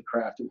loves the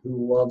craft and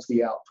who loves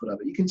the output of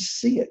it. You can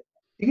see it.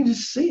 You can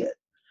just see it.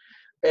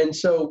 And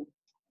so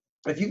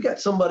if you've got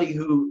somebody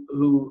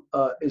who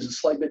is a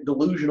slight bit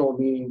delusional,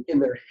 meaning in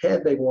their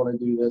head they want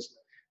to do this,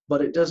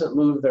 but it doesn't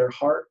move their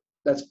heart,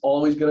 that's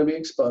always going to be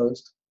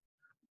exposed.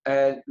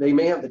 And they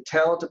may have the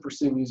talent to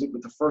pursue music,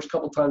 but the first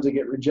couple times they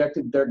get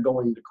rejected, they're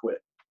going to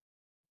quit.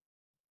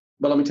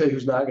 But let me tell you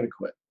who's not going to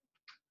quit.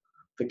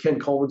 The Ken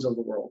Colemans of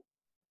the world,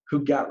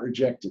 who got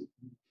rejected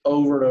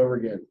over and over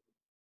again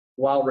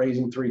while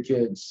raising 3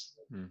 kids,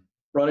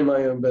 running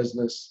my own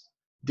business,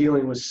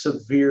 dealing with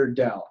severe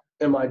doubt.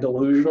 Am I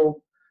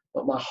delusional?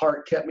 But my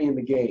heart kept me in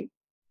the game.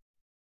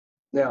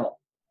 Now,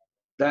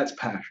 that's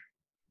passion.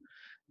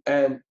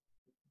 And,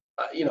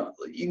 you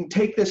can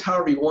take this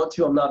however you want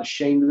to. I'm not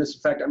ashamed of this.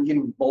 In fact, I'm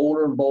getting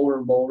bolder and bolder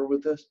and bolder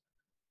with this.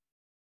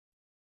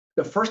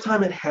 The first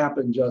time it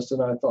happened,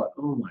 Justin, I thought,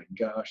 oh my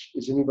gosh,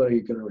 is anybody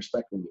going to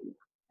respect me anymore?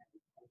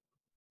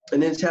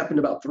 And then it's happened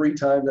about 3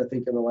 times, I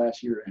think, in the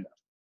last year and a half.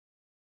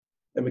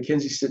 And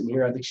Mackenzie's sitting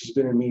here. I think she's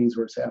been in meetings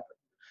where it's happened.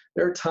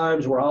 There are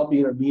times where I'll be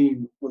in a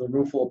meeting with a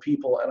room full of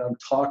people and I'm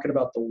talking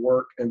about the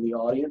work and the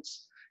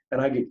audience, and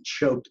I get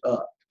choked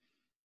up.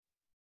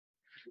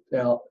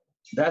 Now,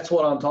 that's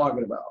what I'm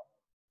talking about.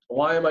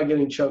 Why am I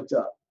getting choked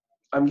up?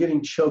 I'm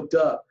getting choked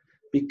up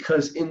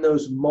because in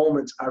those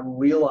moments I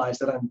realize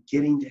that I'm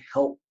getting to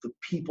help the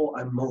people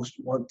I most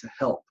want to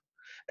help.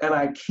 And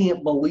I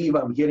can't believe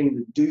I'm getting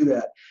to do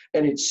that.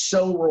 And it's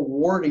so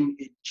rewarding,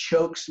 it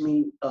chokes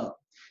me up.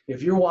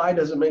 If your why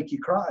doesn't make you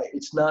cry,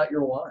 it's not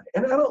your why.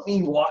 And I don't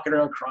mean walking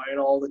around crying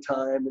all the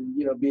time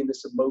and, being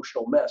this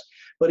emotional mess,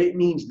 but it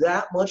means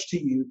that much to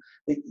you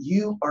that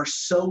you are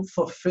so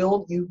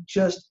fulfilled, you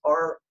just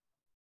are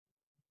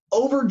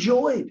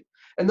overjoyed.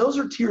 And those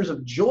are tears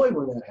of joy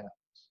when that happens.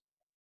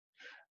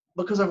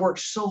 Because I've worked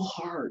so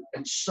hard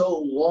and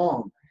so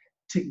long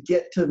to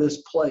get to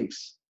this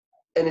place.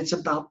 And it's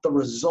about the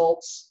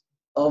results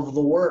of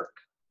the work.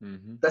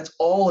 Mm-hmm. That's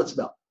all it's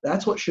about.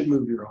 That's what should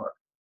move your heart.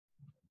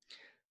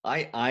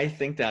 I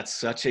think that's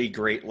such a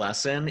great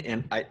lesson.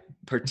 And I,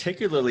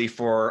 particularly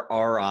for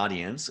our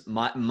audience,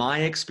 my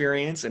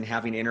experience and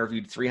having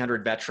interviewed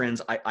 300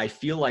 veterans, I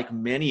feel like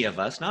many of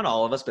us, not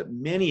all of us, but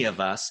many of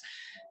us,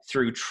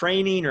 through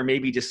training or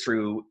maybe just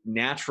through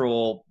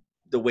natural,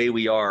 the way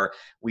we are,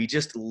 we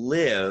just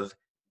live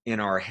in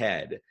our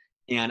head.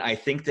 And I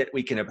think that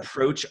we can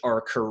approach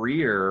our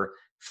career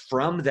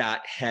from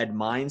that head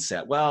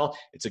mindset. Well,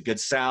 it's a good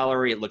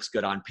salary. It looks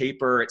good on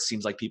paper. It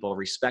seems like people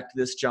respect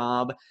this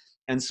job.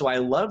 And so I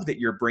love that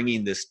you're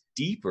bringing this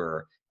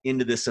deeper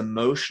into this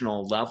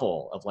emotional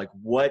level of like,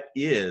 what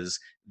is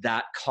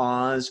that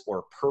cause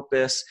or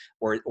purpose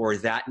or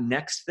that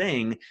next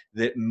thing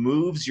that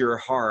moves your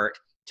heart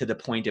to the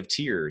point of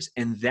tears?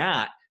 And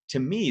that to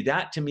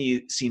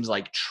me seems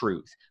like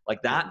truth,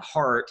 like that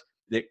heart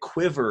that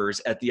quivers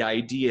at the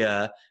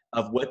idea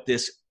of what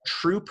this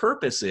true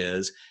purpose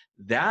is.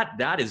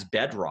 That is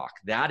bedrock.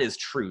 That is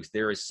truth.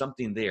 There is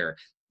something there.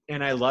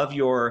 And I love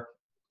your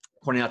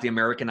pointing out the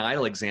American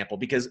Idol example,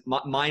 because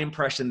my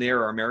impression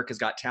there, or America's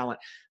Got Talent,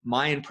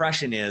 my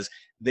impression is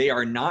they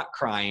are not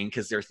crying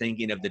because they're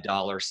thinking of the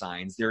dollar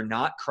signs. They're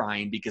not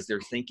crying because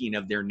they're thinking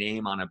of their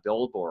name on a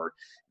billboard.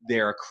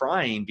 They're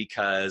crying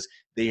because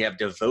they have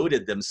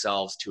devoted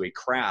themselves to a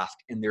craft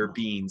and they're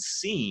being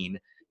seen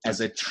as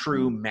a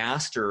true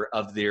master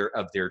of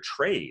their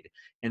trade.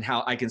 And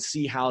how I can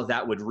see how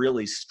that would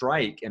really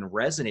strike and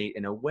resonate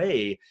in a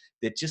way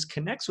that just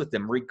connects with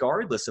them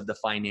regardless of the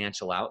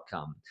financial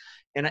outcome.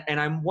 And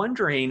I'm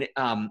wondering,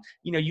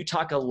 you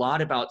talk a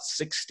lot about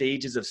 6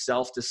 stages of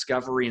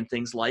self-discovery and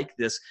things like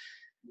this.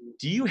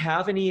 Do you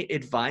have any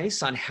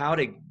advice on how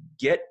to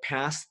get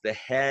past the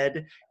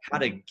head, how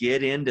to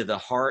get into the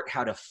heart,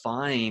 how to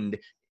find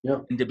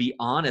and to be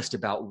honest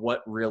about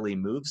what really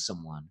moves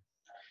someone?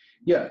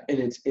 Yeah, and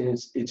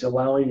it's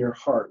allowing your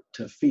heart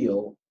to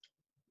feel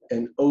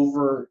and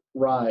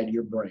override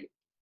your brain.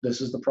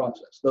 This is the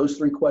process. Those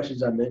 3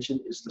 questions I mentioned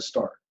is the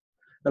start.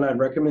 And I'd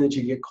recommend that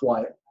you get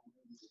quiet.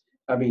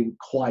 I mean,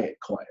 quiet.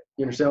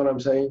 You understand what I'm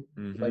saying?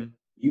 Mm-hmm. Like,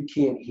 you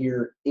can't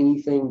hear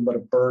anything but a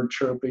bird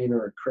chirping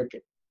or a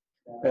cricket.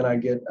 And I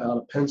get out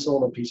a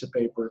pencil and a piece of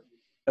paper,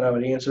 and I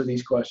would answer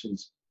these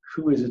questions.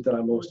 Who is it that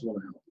I most want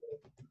to help?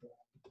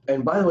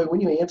 And by the way,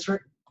 when you answer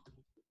it,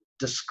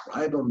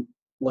 describe them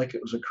like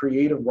it was a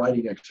creative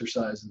writing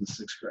exercise in the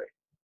 6th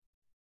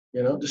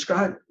grade.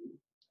 Describe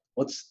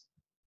what's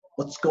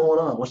going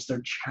on, what's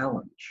their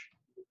challenge.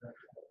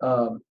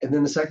 And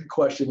then the second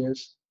question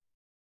is,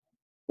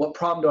 what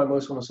problem do I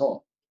most want to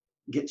solve?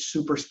 Get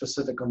super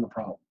specific on the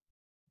problem.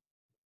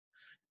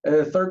 And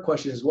the third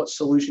question is, what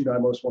solution do I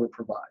most want to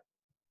provide?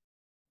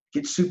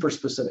 Get super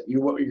specific.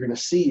 What you're going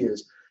to see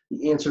is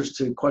the answers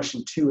to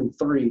question 2 and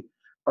 3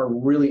 are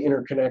really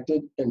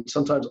interconnected and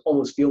sometimes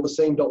almost feel the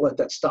same. Don't let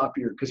that stop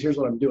you, because here's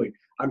what I'm doing.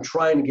 I'm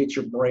trying to get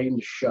your brain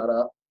to shut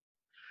up,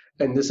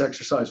 and this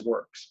exercise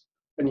works.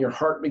 And your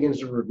heart begins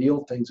to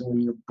reveal things. And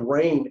when your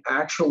brain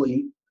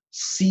actually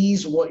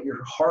sees what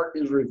your heart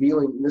is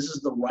revealing, and this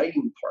is the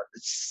writing part,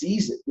 it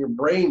sees it, your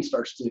brain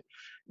starts to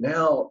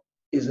now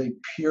is a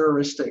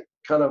puristic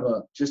kind of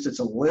it's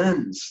a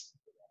lens,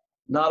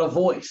 not a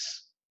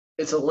voice.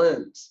 It's a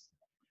lens.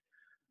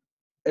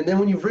 And then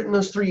when you've written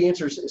those 3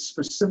 answers as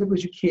specific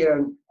as you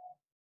can,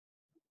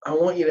 I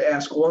want you to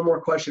ask one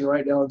more question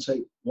right now and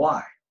say,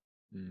 why?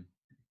 Mm.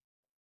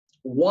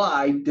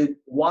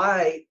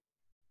 Why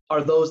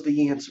are those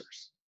the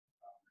answers?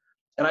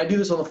 And I do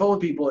this on the phone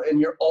with people, and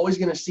you're always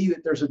going to see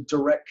that there's a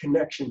direct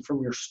connection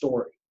from your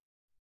story.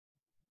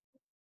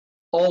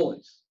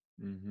 Always.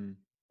 Mm-hmm.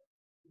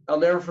 I'll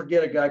never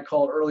forget a guy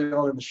called early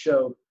on in the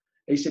show.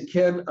 He said,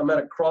 Ken, I'm at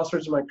a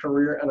crossroads in my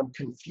career, and I'm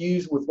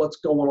confused with what's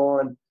going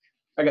on.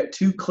 I got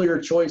 2 clear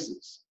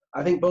choices.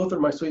 I think both are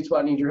my sweet spot.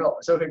 I need your help.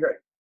 I said, okay, great.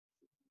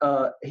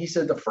 He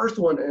said, the first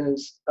one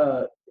is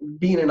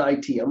being in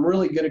IT. I'm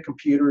really good at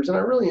computers, and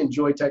I really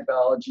enjoy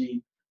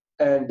technology,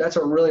 and that's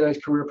a really nice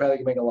career path. I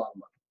can make a lot of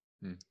money.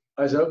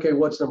 I said, okay,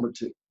 what's number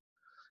 2?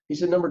 He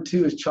said, number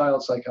 2 is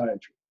child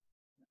psychiatry.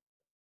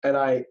 And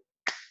I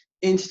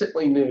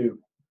instantly knew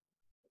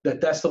that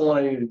that's the one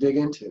I needed to dig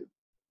into.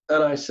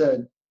 And I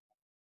said,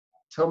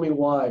 tell me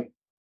why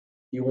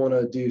you want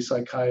to do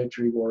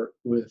psychiatry work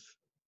with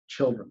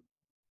children.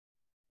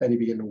 And he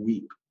began to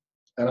weep.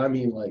 And I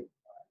mean, like,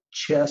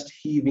 chest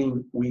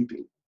heaving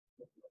weeping.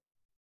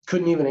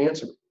 Couldn't even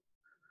answer me.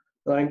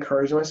 And I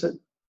encouraged him. I said,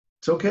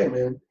 it's okay,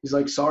 man. He's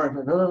like, sorry. I'm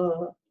like,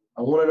 no.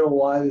 I want to know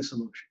why this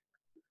emotion.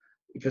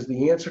 Because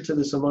the answer to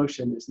this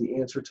emotion is the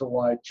answer to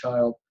why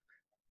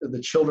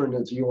the children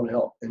that you want to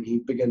help. And he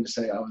began to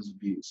say, I was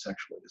abused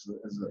sexually as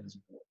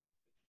a boy.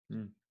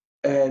 Mm.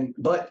 And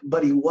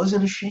but he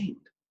wasn't ashamed.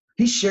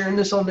 He's sharing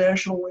this on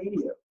national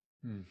radio.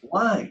 Mm.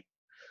 Why?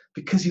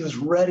 Because he was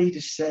ready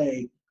to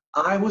say,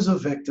 I was a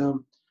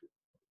victim.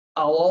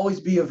 I'll always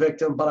be a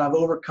victim, but I've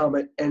overcome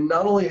it. And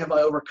not only have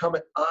I overcome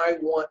it, I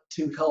want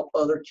to help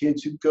other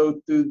kids who go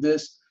through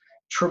this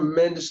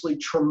tremendously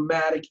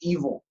traumatic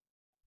evil.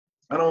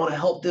 I don't want to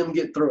help them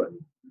get through it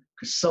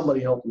because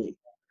somebody helped me.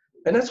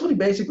 And that's what he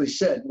basically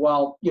said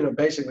while,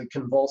 basically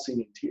convulsing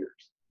in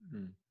tears.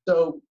 Mm.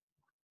 So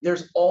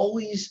there's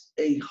always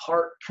a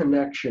heart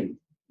connection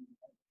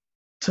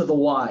to the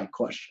why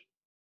question.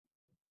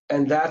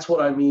 And that's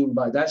what I mean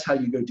by that's how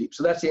you go deep.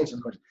 So that's the answer to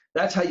the question.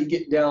 That's how you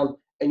get down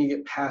and you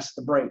get past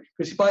the brain.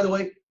 Because by the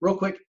way, real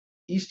quick,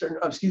 Eastern,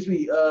 what is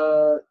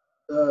it?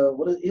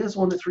 Yes,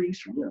 1 to 3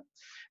 Eastern,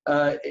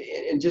 yeah.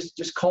 And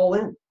just call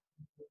in,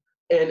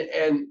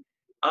 and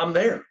I'm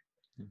there,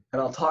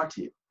 and I'll talk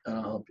to you, and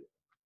I'll help you.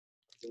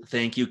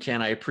 Thank you,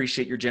 Ken. I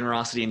appreciate your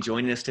generosity in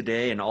joining us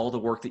today and all the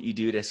work that you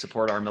do to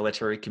support our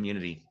military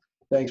community.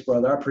 Thanks,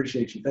 brother. I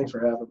appreciate you. Thanks for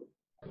having me.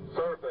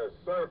 Surface,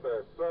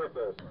 surface,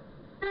 surface.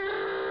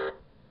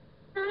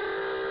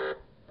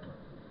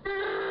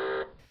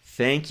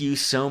 Thank you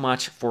so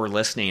much for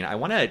listening. I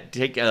want to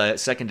take a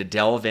second to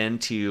delve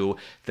into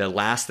the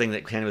last thing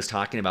that Ken was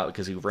talking about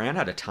because we ran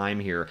out of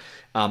time here.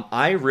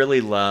 I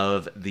really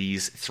love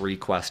these 3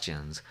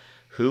 questions.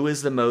 Who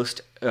is it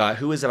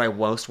I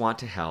most want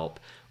to help?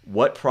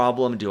 What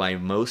problem do I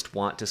most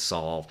want to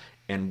solve?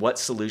 And what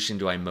solution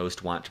do I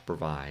most want to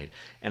provide?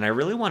 And I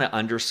really want to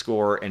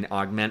underscore and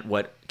augment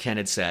what Ken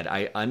had said.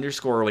 I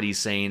underscore what he's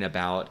saying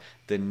about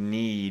the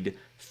need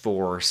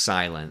for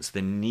silence,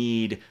 the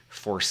need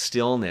for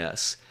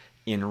stillness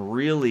in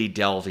really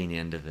delving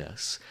into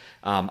this.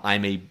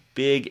 I'm a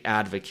big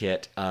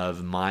advocate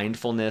of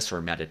mindfulness or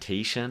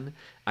meditation.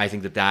 I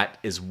think that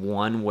is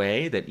one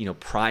way that,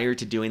 prior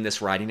to doing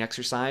this writing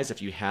exercise,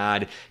 if you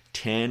had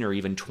 10 or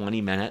even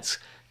 20 minutes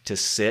to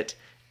sit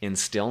in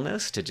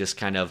stillness, to just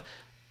kind of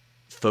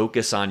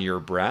focus on your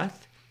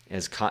breath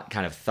as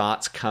kind of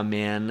thoughts come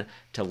in,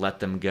 to let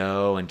them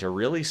go and to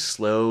really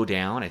slow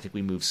down. I think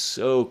we move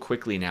so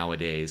quickly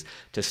nowadays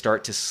to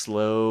start to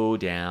slow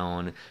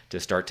down, to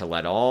start to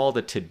let all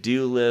the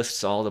to-do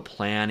lists, all the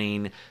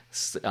planning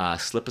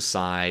slip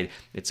aside.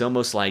 It's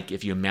almost like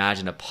if you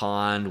imagine a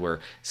pond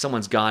where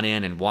someone's gone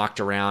in and walked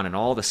around and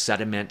all the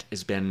sediment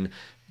has been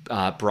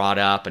brought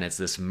up and it's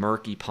this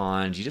murky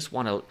pond. You just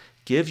want to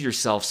give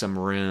yourself some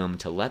room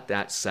to let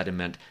that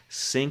sediment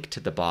sink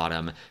to the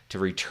bottom, to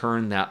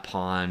return that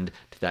pond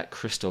to that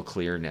crystal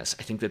clearness.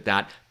 I think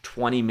that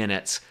 20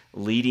 minutes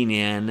leading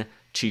in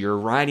to your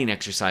writing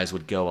exercise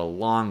would go a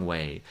long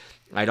way.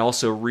 I'd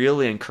also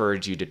really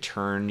encourage you to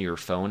turn your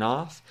phone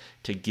off,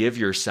 to give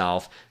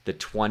yourself the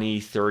 20,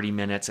 30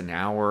 minutes, an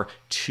hour,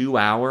 2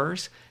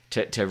 hours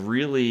to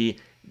really...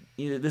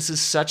 this is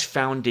such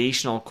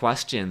foundational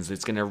questions.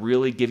 It's going to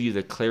really give you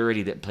the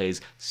clarity that plays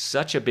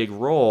such a big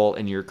role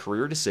in your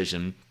career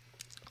decision.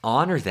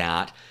 Honor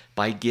that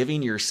by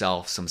giving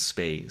yourself some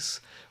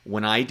space.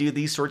 When I do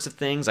these sorts of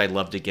things, I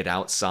love to get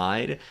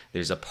outside.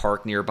 There's a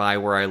park nearby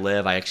where I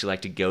live. I actually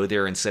like to go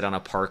there and sit on a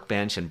park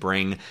bench and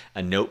bring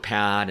a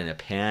notepad and a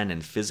pen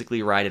and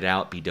physically write it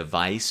out, be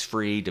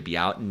device-free, to be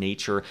out in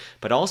nature.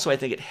 But also I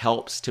think it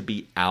helps to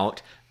be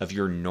out of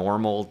your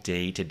normal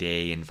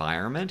day-to-day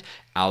environment,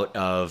 out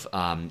of,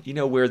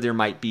 where there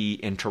might be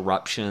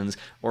interruptions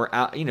or,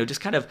 out,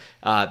 just kind of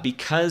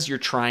because you're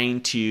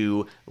trying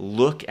to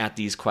look at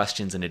these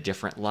questions in a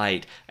different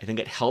light. I think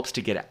it helps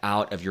to get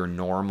out of your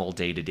normal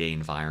day-to-day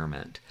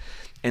environment.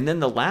 And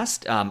then the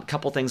last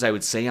couple things I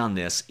would say on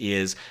this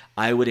is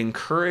I would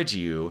encourage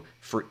you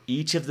for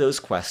each of those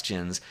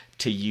questions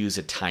to use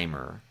a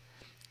timer.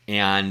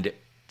 And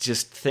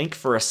just think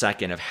for a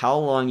second of how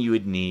long you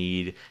would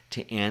need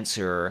to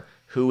answer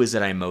who is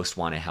it I most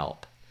want to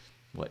help.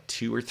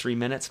 2 or 3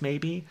 minutes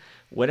maybe?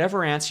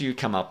 Whatever answer you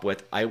come up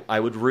with, I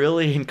would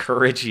really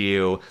encourage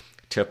you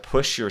to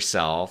push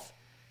yourself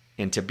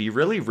and to be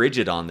really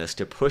rigid on this,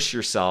 to push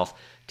yourself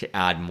to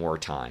add more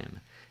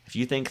time. If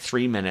you think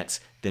 3 minutes,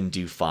 then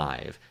do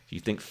 5. If you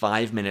think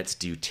 5 minutes,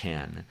 do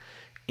 10.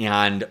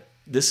 And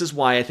this is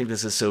why I think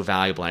this is so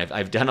valuable.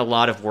 I've done a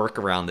lot of work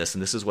around this,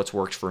 and this is what's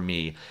worked for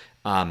me.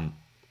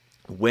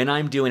 When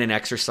I'm doing an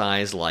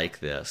exercise like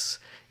this,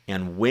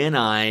 and when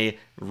I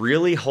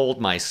really hold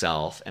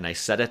myself and I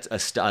set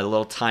a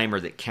little timer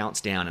that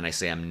counts down and I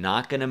say, I'm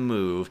not going to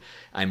move,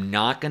 I'm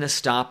not going to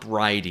stop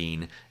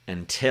writing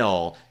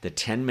until the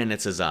 10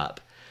 minutes is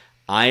up,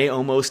 I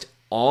almost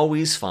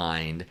always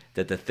find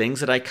that the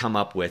things that I come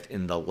up with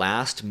in the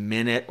last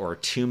minute or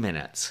 2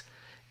 minutes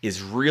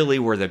is really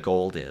where the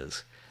gold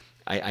is.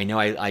 I know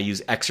I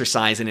use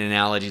exercise and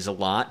analogies a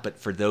lot, but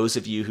for those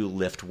of you who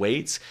lift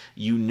weights,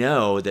 you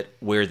know that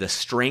where the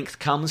strength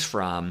comes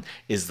from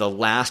is the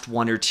last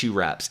 1 or 2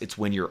 reps. It's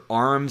when your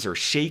arms are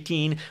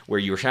shaking, where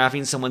you're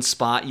having someone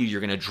spot you,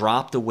 you're going to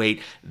drop the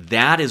weight.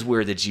 That is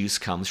where the juice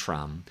comes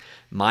from.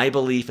 My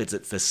belief is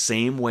it's the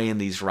same way in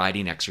these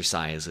writing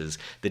exercises,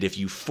 that if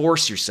you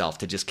force yourself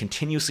to just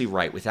continuously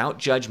write without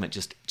judgment,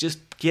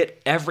 just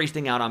get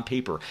everything out on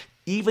paper,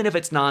 even if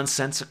it's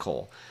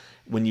nonsensical.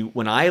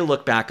 When I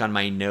look back on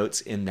my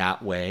notes in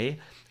that way,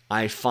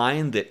 I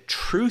find that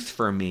truth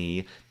for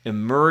me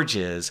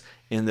emerges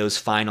in those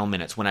final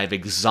minutes when I've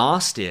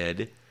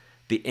exhausted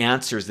the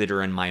answers that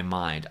are in my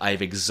mind.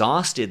 I've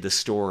exhausted the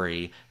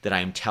story that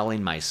I'm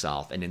telling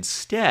myself, and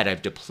instead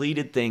I've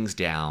depleted things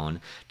down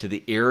to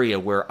the area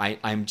where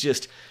I'm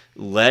just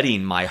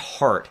letting my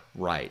heart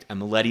write. I'm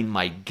letting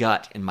my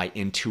gut and my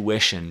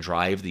intuition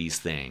drive these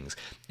things.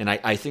 And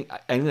I think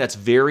that's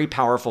very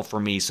powerful for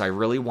me. So I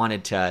really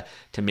wanted to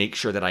make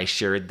sure that I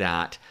shared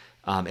that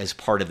as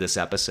part of this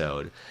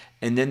episode.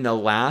 And then the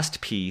last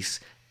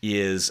piece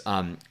is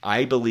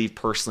I believe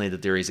personally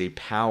that there is a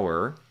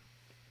power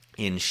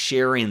in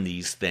sharing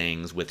these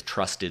things with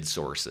trusted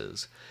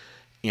sources.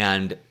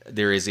 And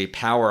there is a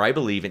power, I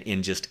believe,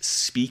 in just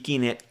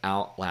speaking it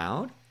out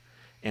loud.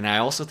 And I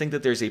also think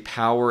that there's a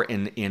power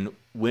in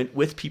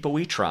with people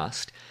we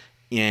trust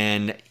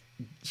in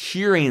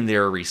hearing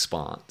their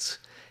response.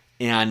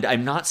 And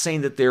I'm not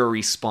saying that their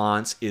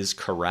response is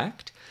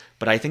correct,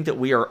 but I think that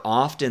we are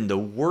often the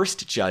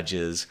worst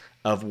judges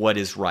of what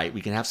is right.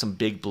 We can have some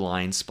big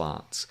blind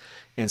spots.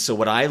 And so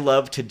what I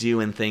love to do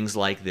in things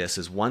like this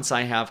is once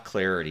I have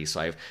clarity,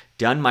 so I've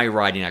done my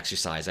writing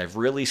exercise, I've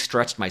really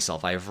stretched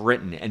myself, I've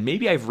written, and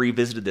maybe I've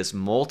revisited this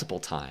multiple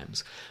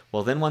times.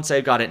 Well, then once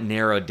I've got it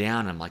narrowed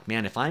down, I'm like,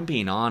 man, if I'm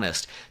being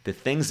honest, the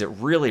things that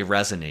really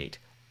resonate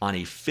on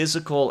a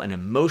physical and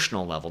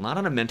emotional level, not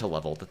on a mental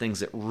level, the things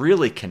that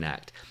really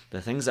connect,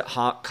 the things that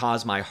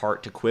cause my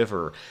heart to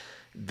quiver,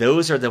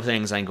 those are the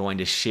things I'm going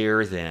to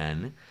share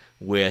then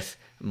with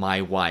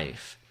my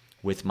wife,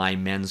 with my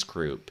men's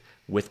group,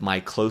 with my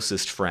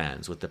closest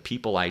friends, with the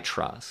people I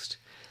trust.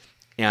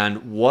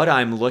 And what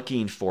I'm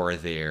looking for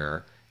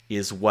there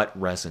is what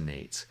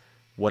resonates.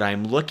 What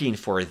I'm looking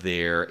for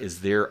there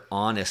is their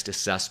honest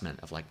assessment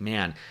of like,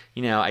 man,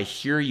 I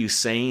hear you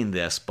saying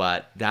this,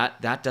 but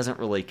that doesn't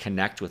really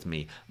connect with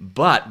me.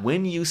 But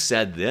when you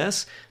said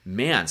this,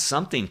 man,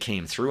 something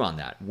came through on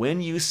that.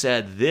 When you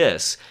said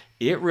this,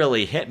 it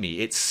really hit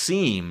me. It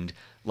seemed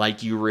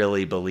like you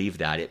really believe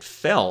that. It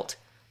felt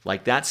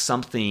like that's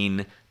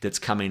something that's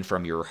coming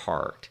from your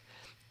heart.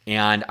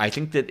 And I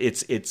think that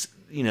it's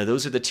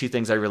those are the two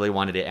things I really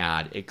wanted to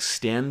add.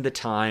 Extend the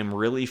time,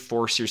 really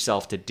force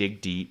yourself to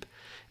dig deep.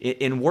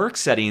 In work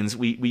settings,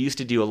 we used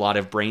to do a lot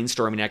of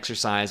brainstorming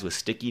exercise with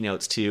sticky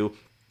notes too.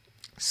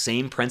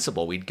 Same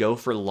principle. We'd go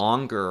for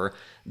longer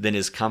than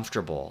is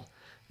comfortable.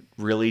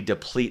 Really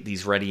deplete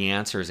these ready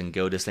answers and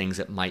go to things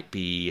that might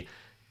be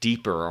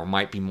deeper or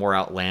might be more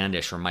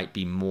outlandish or might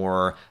be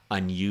more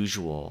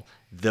unusual.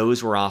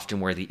 Those were often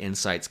where the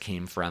insights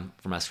came from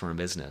us from a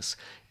business.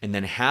 And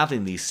then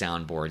having these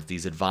soundboards,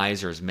 these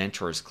advisors,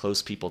 mentors,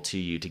 close people to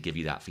you to give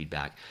you that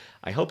feedback.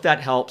 I hope that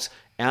helps.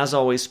 As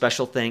always,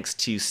 special thanks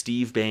to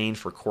Steve Bain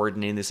for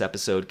coordinating this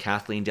episode.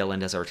 Kathleen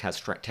Dillon does our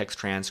text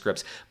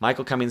transcripts.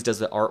 Michael Cummings does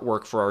the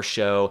artwork for our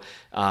show.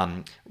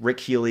 Rick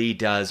Healy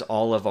does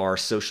all of our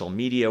social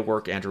media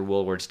work. Andrew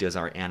Woolwards does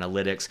our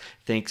analytics.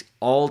 Thanks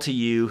all to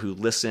you who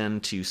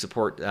listen to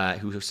support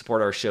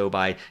our show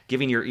by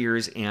giving your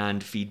ears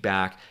and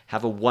feedback.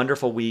 Have a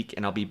wonderful week,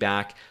 and I'll be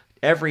back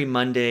every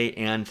Monday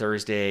and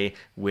Thursday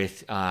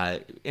with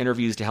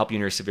interviews to help you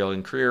in your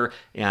civilian career,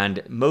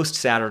 and most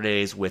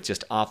Saturdays with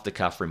just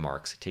off-the-cuff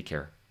remarks. Take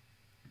care.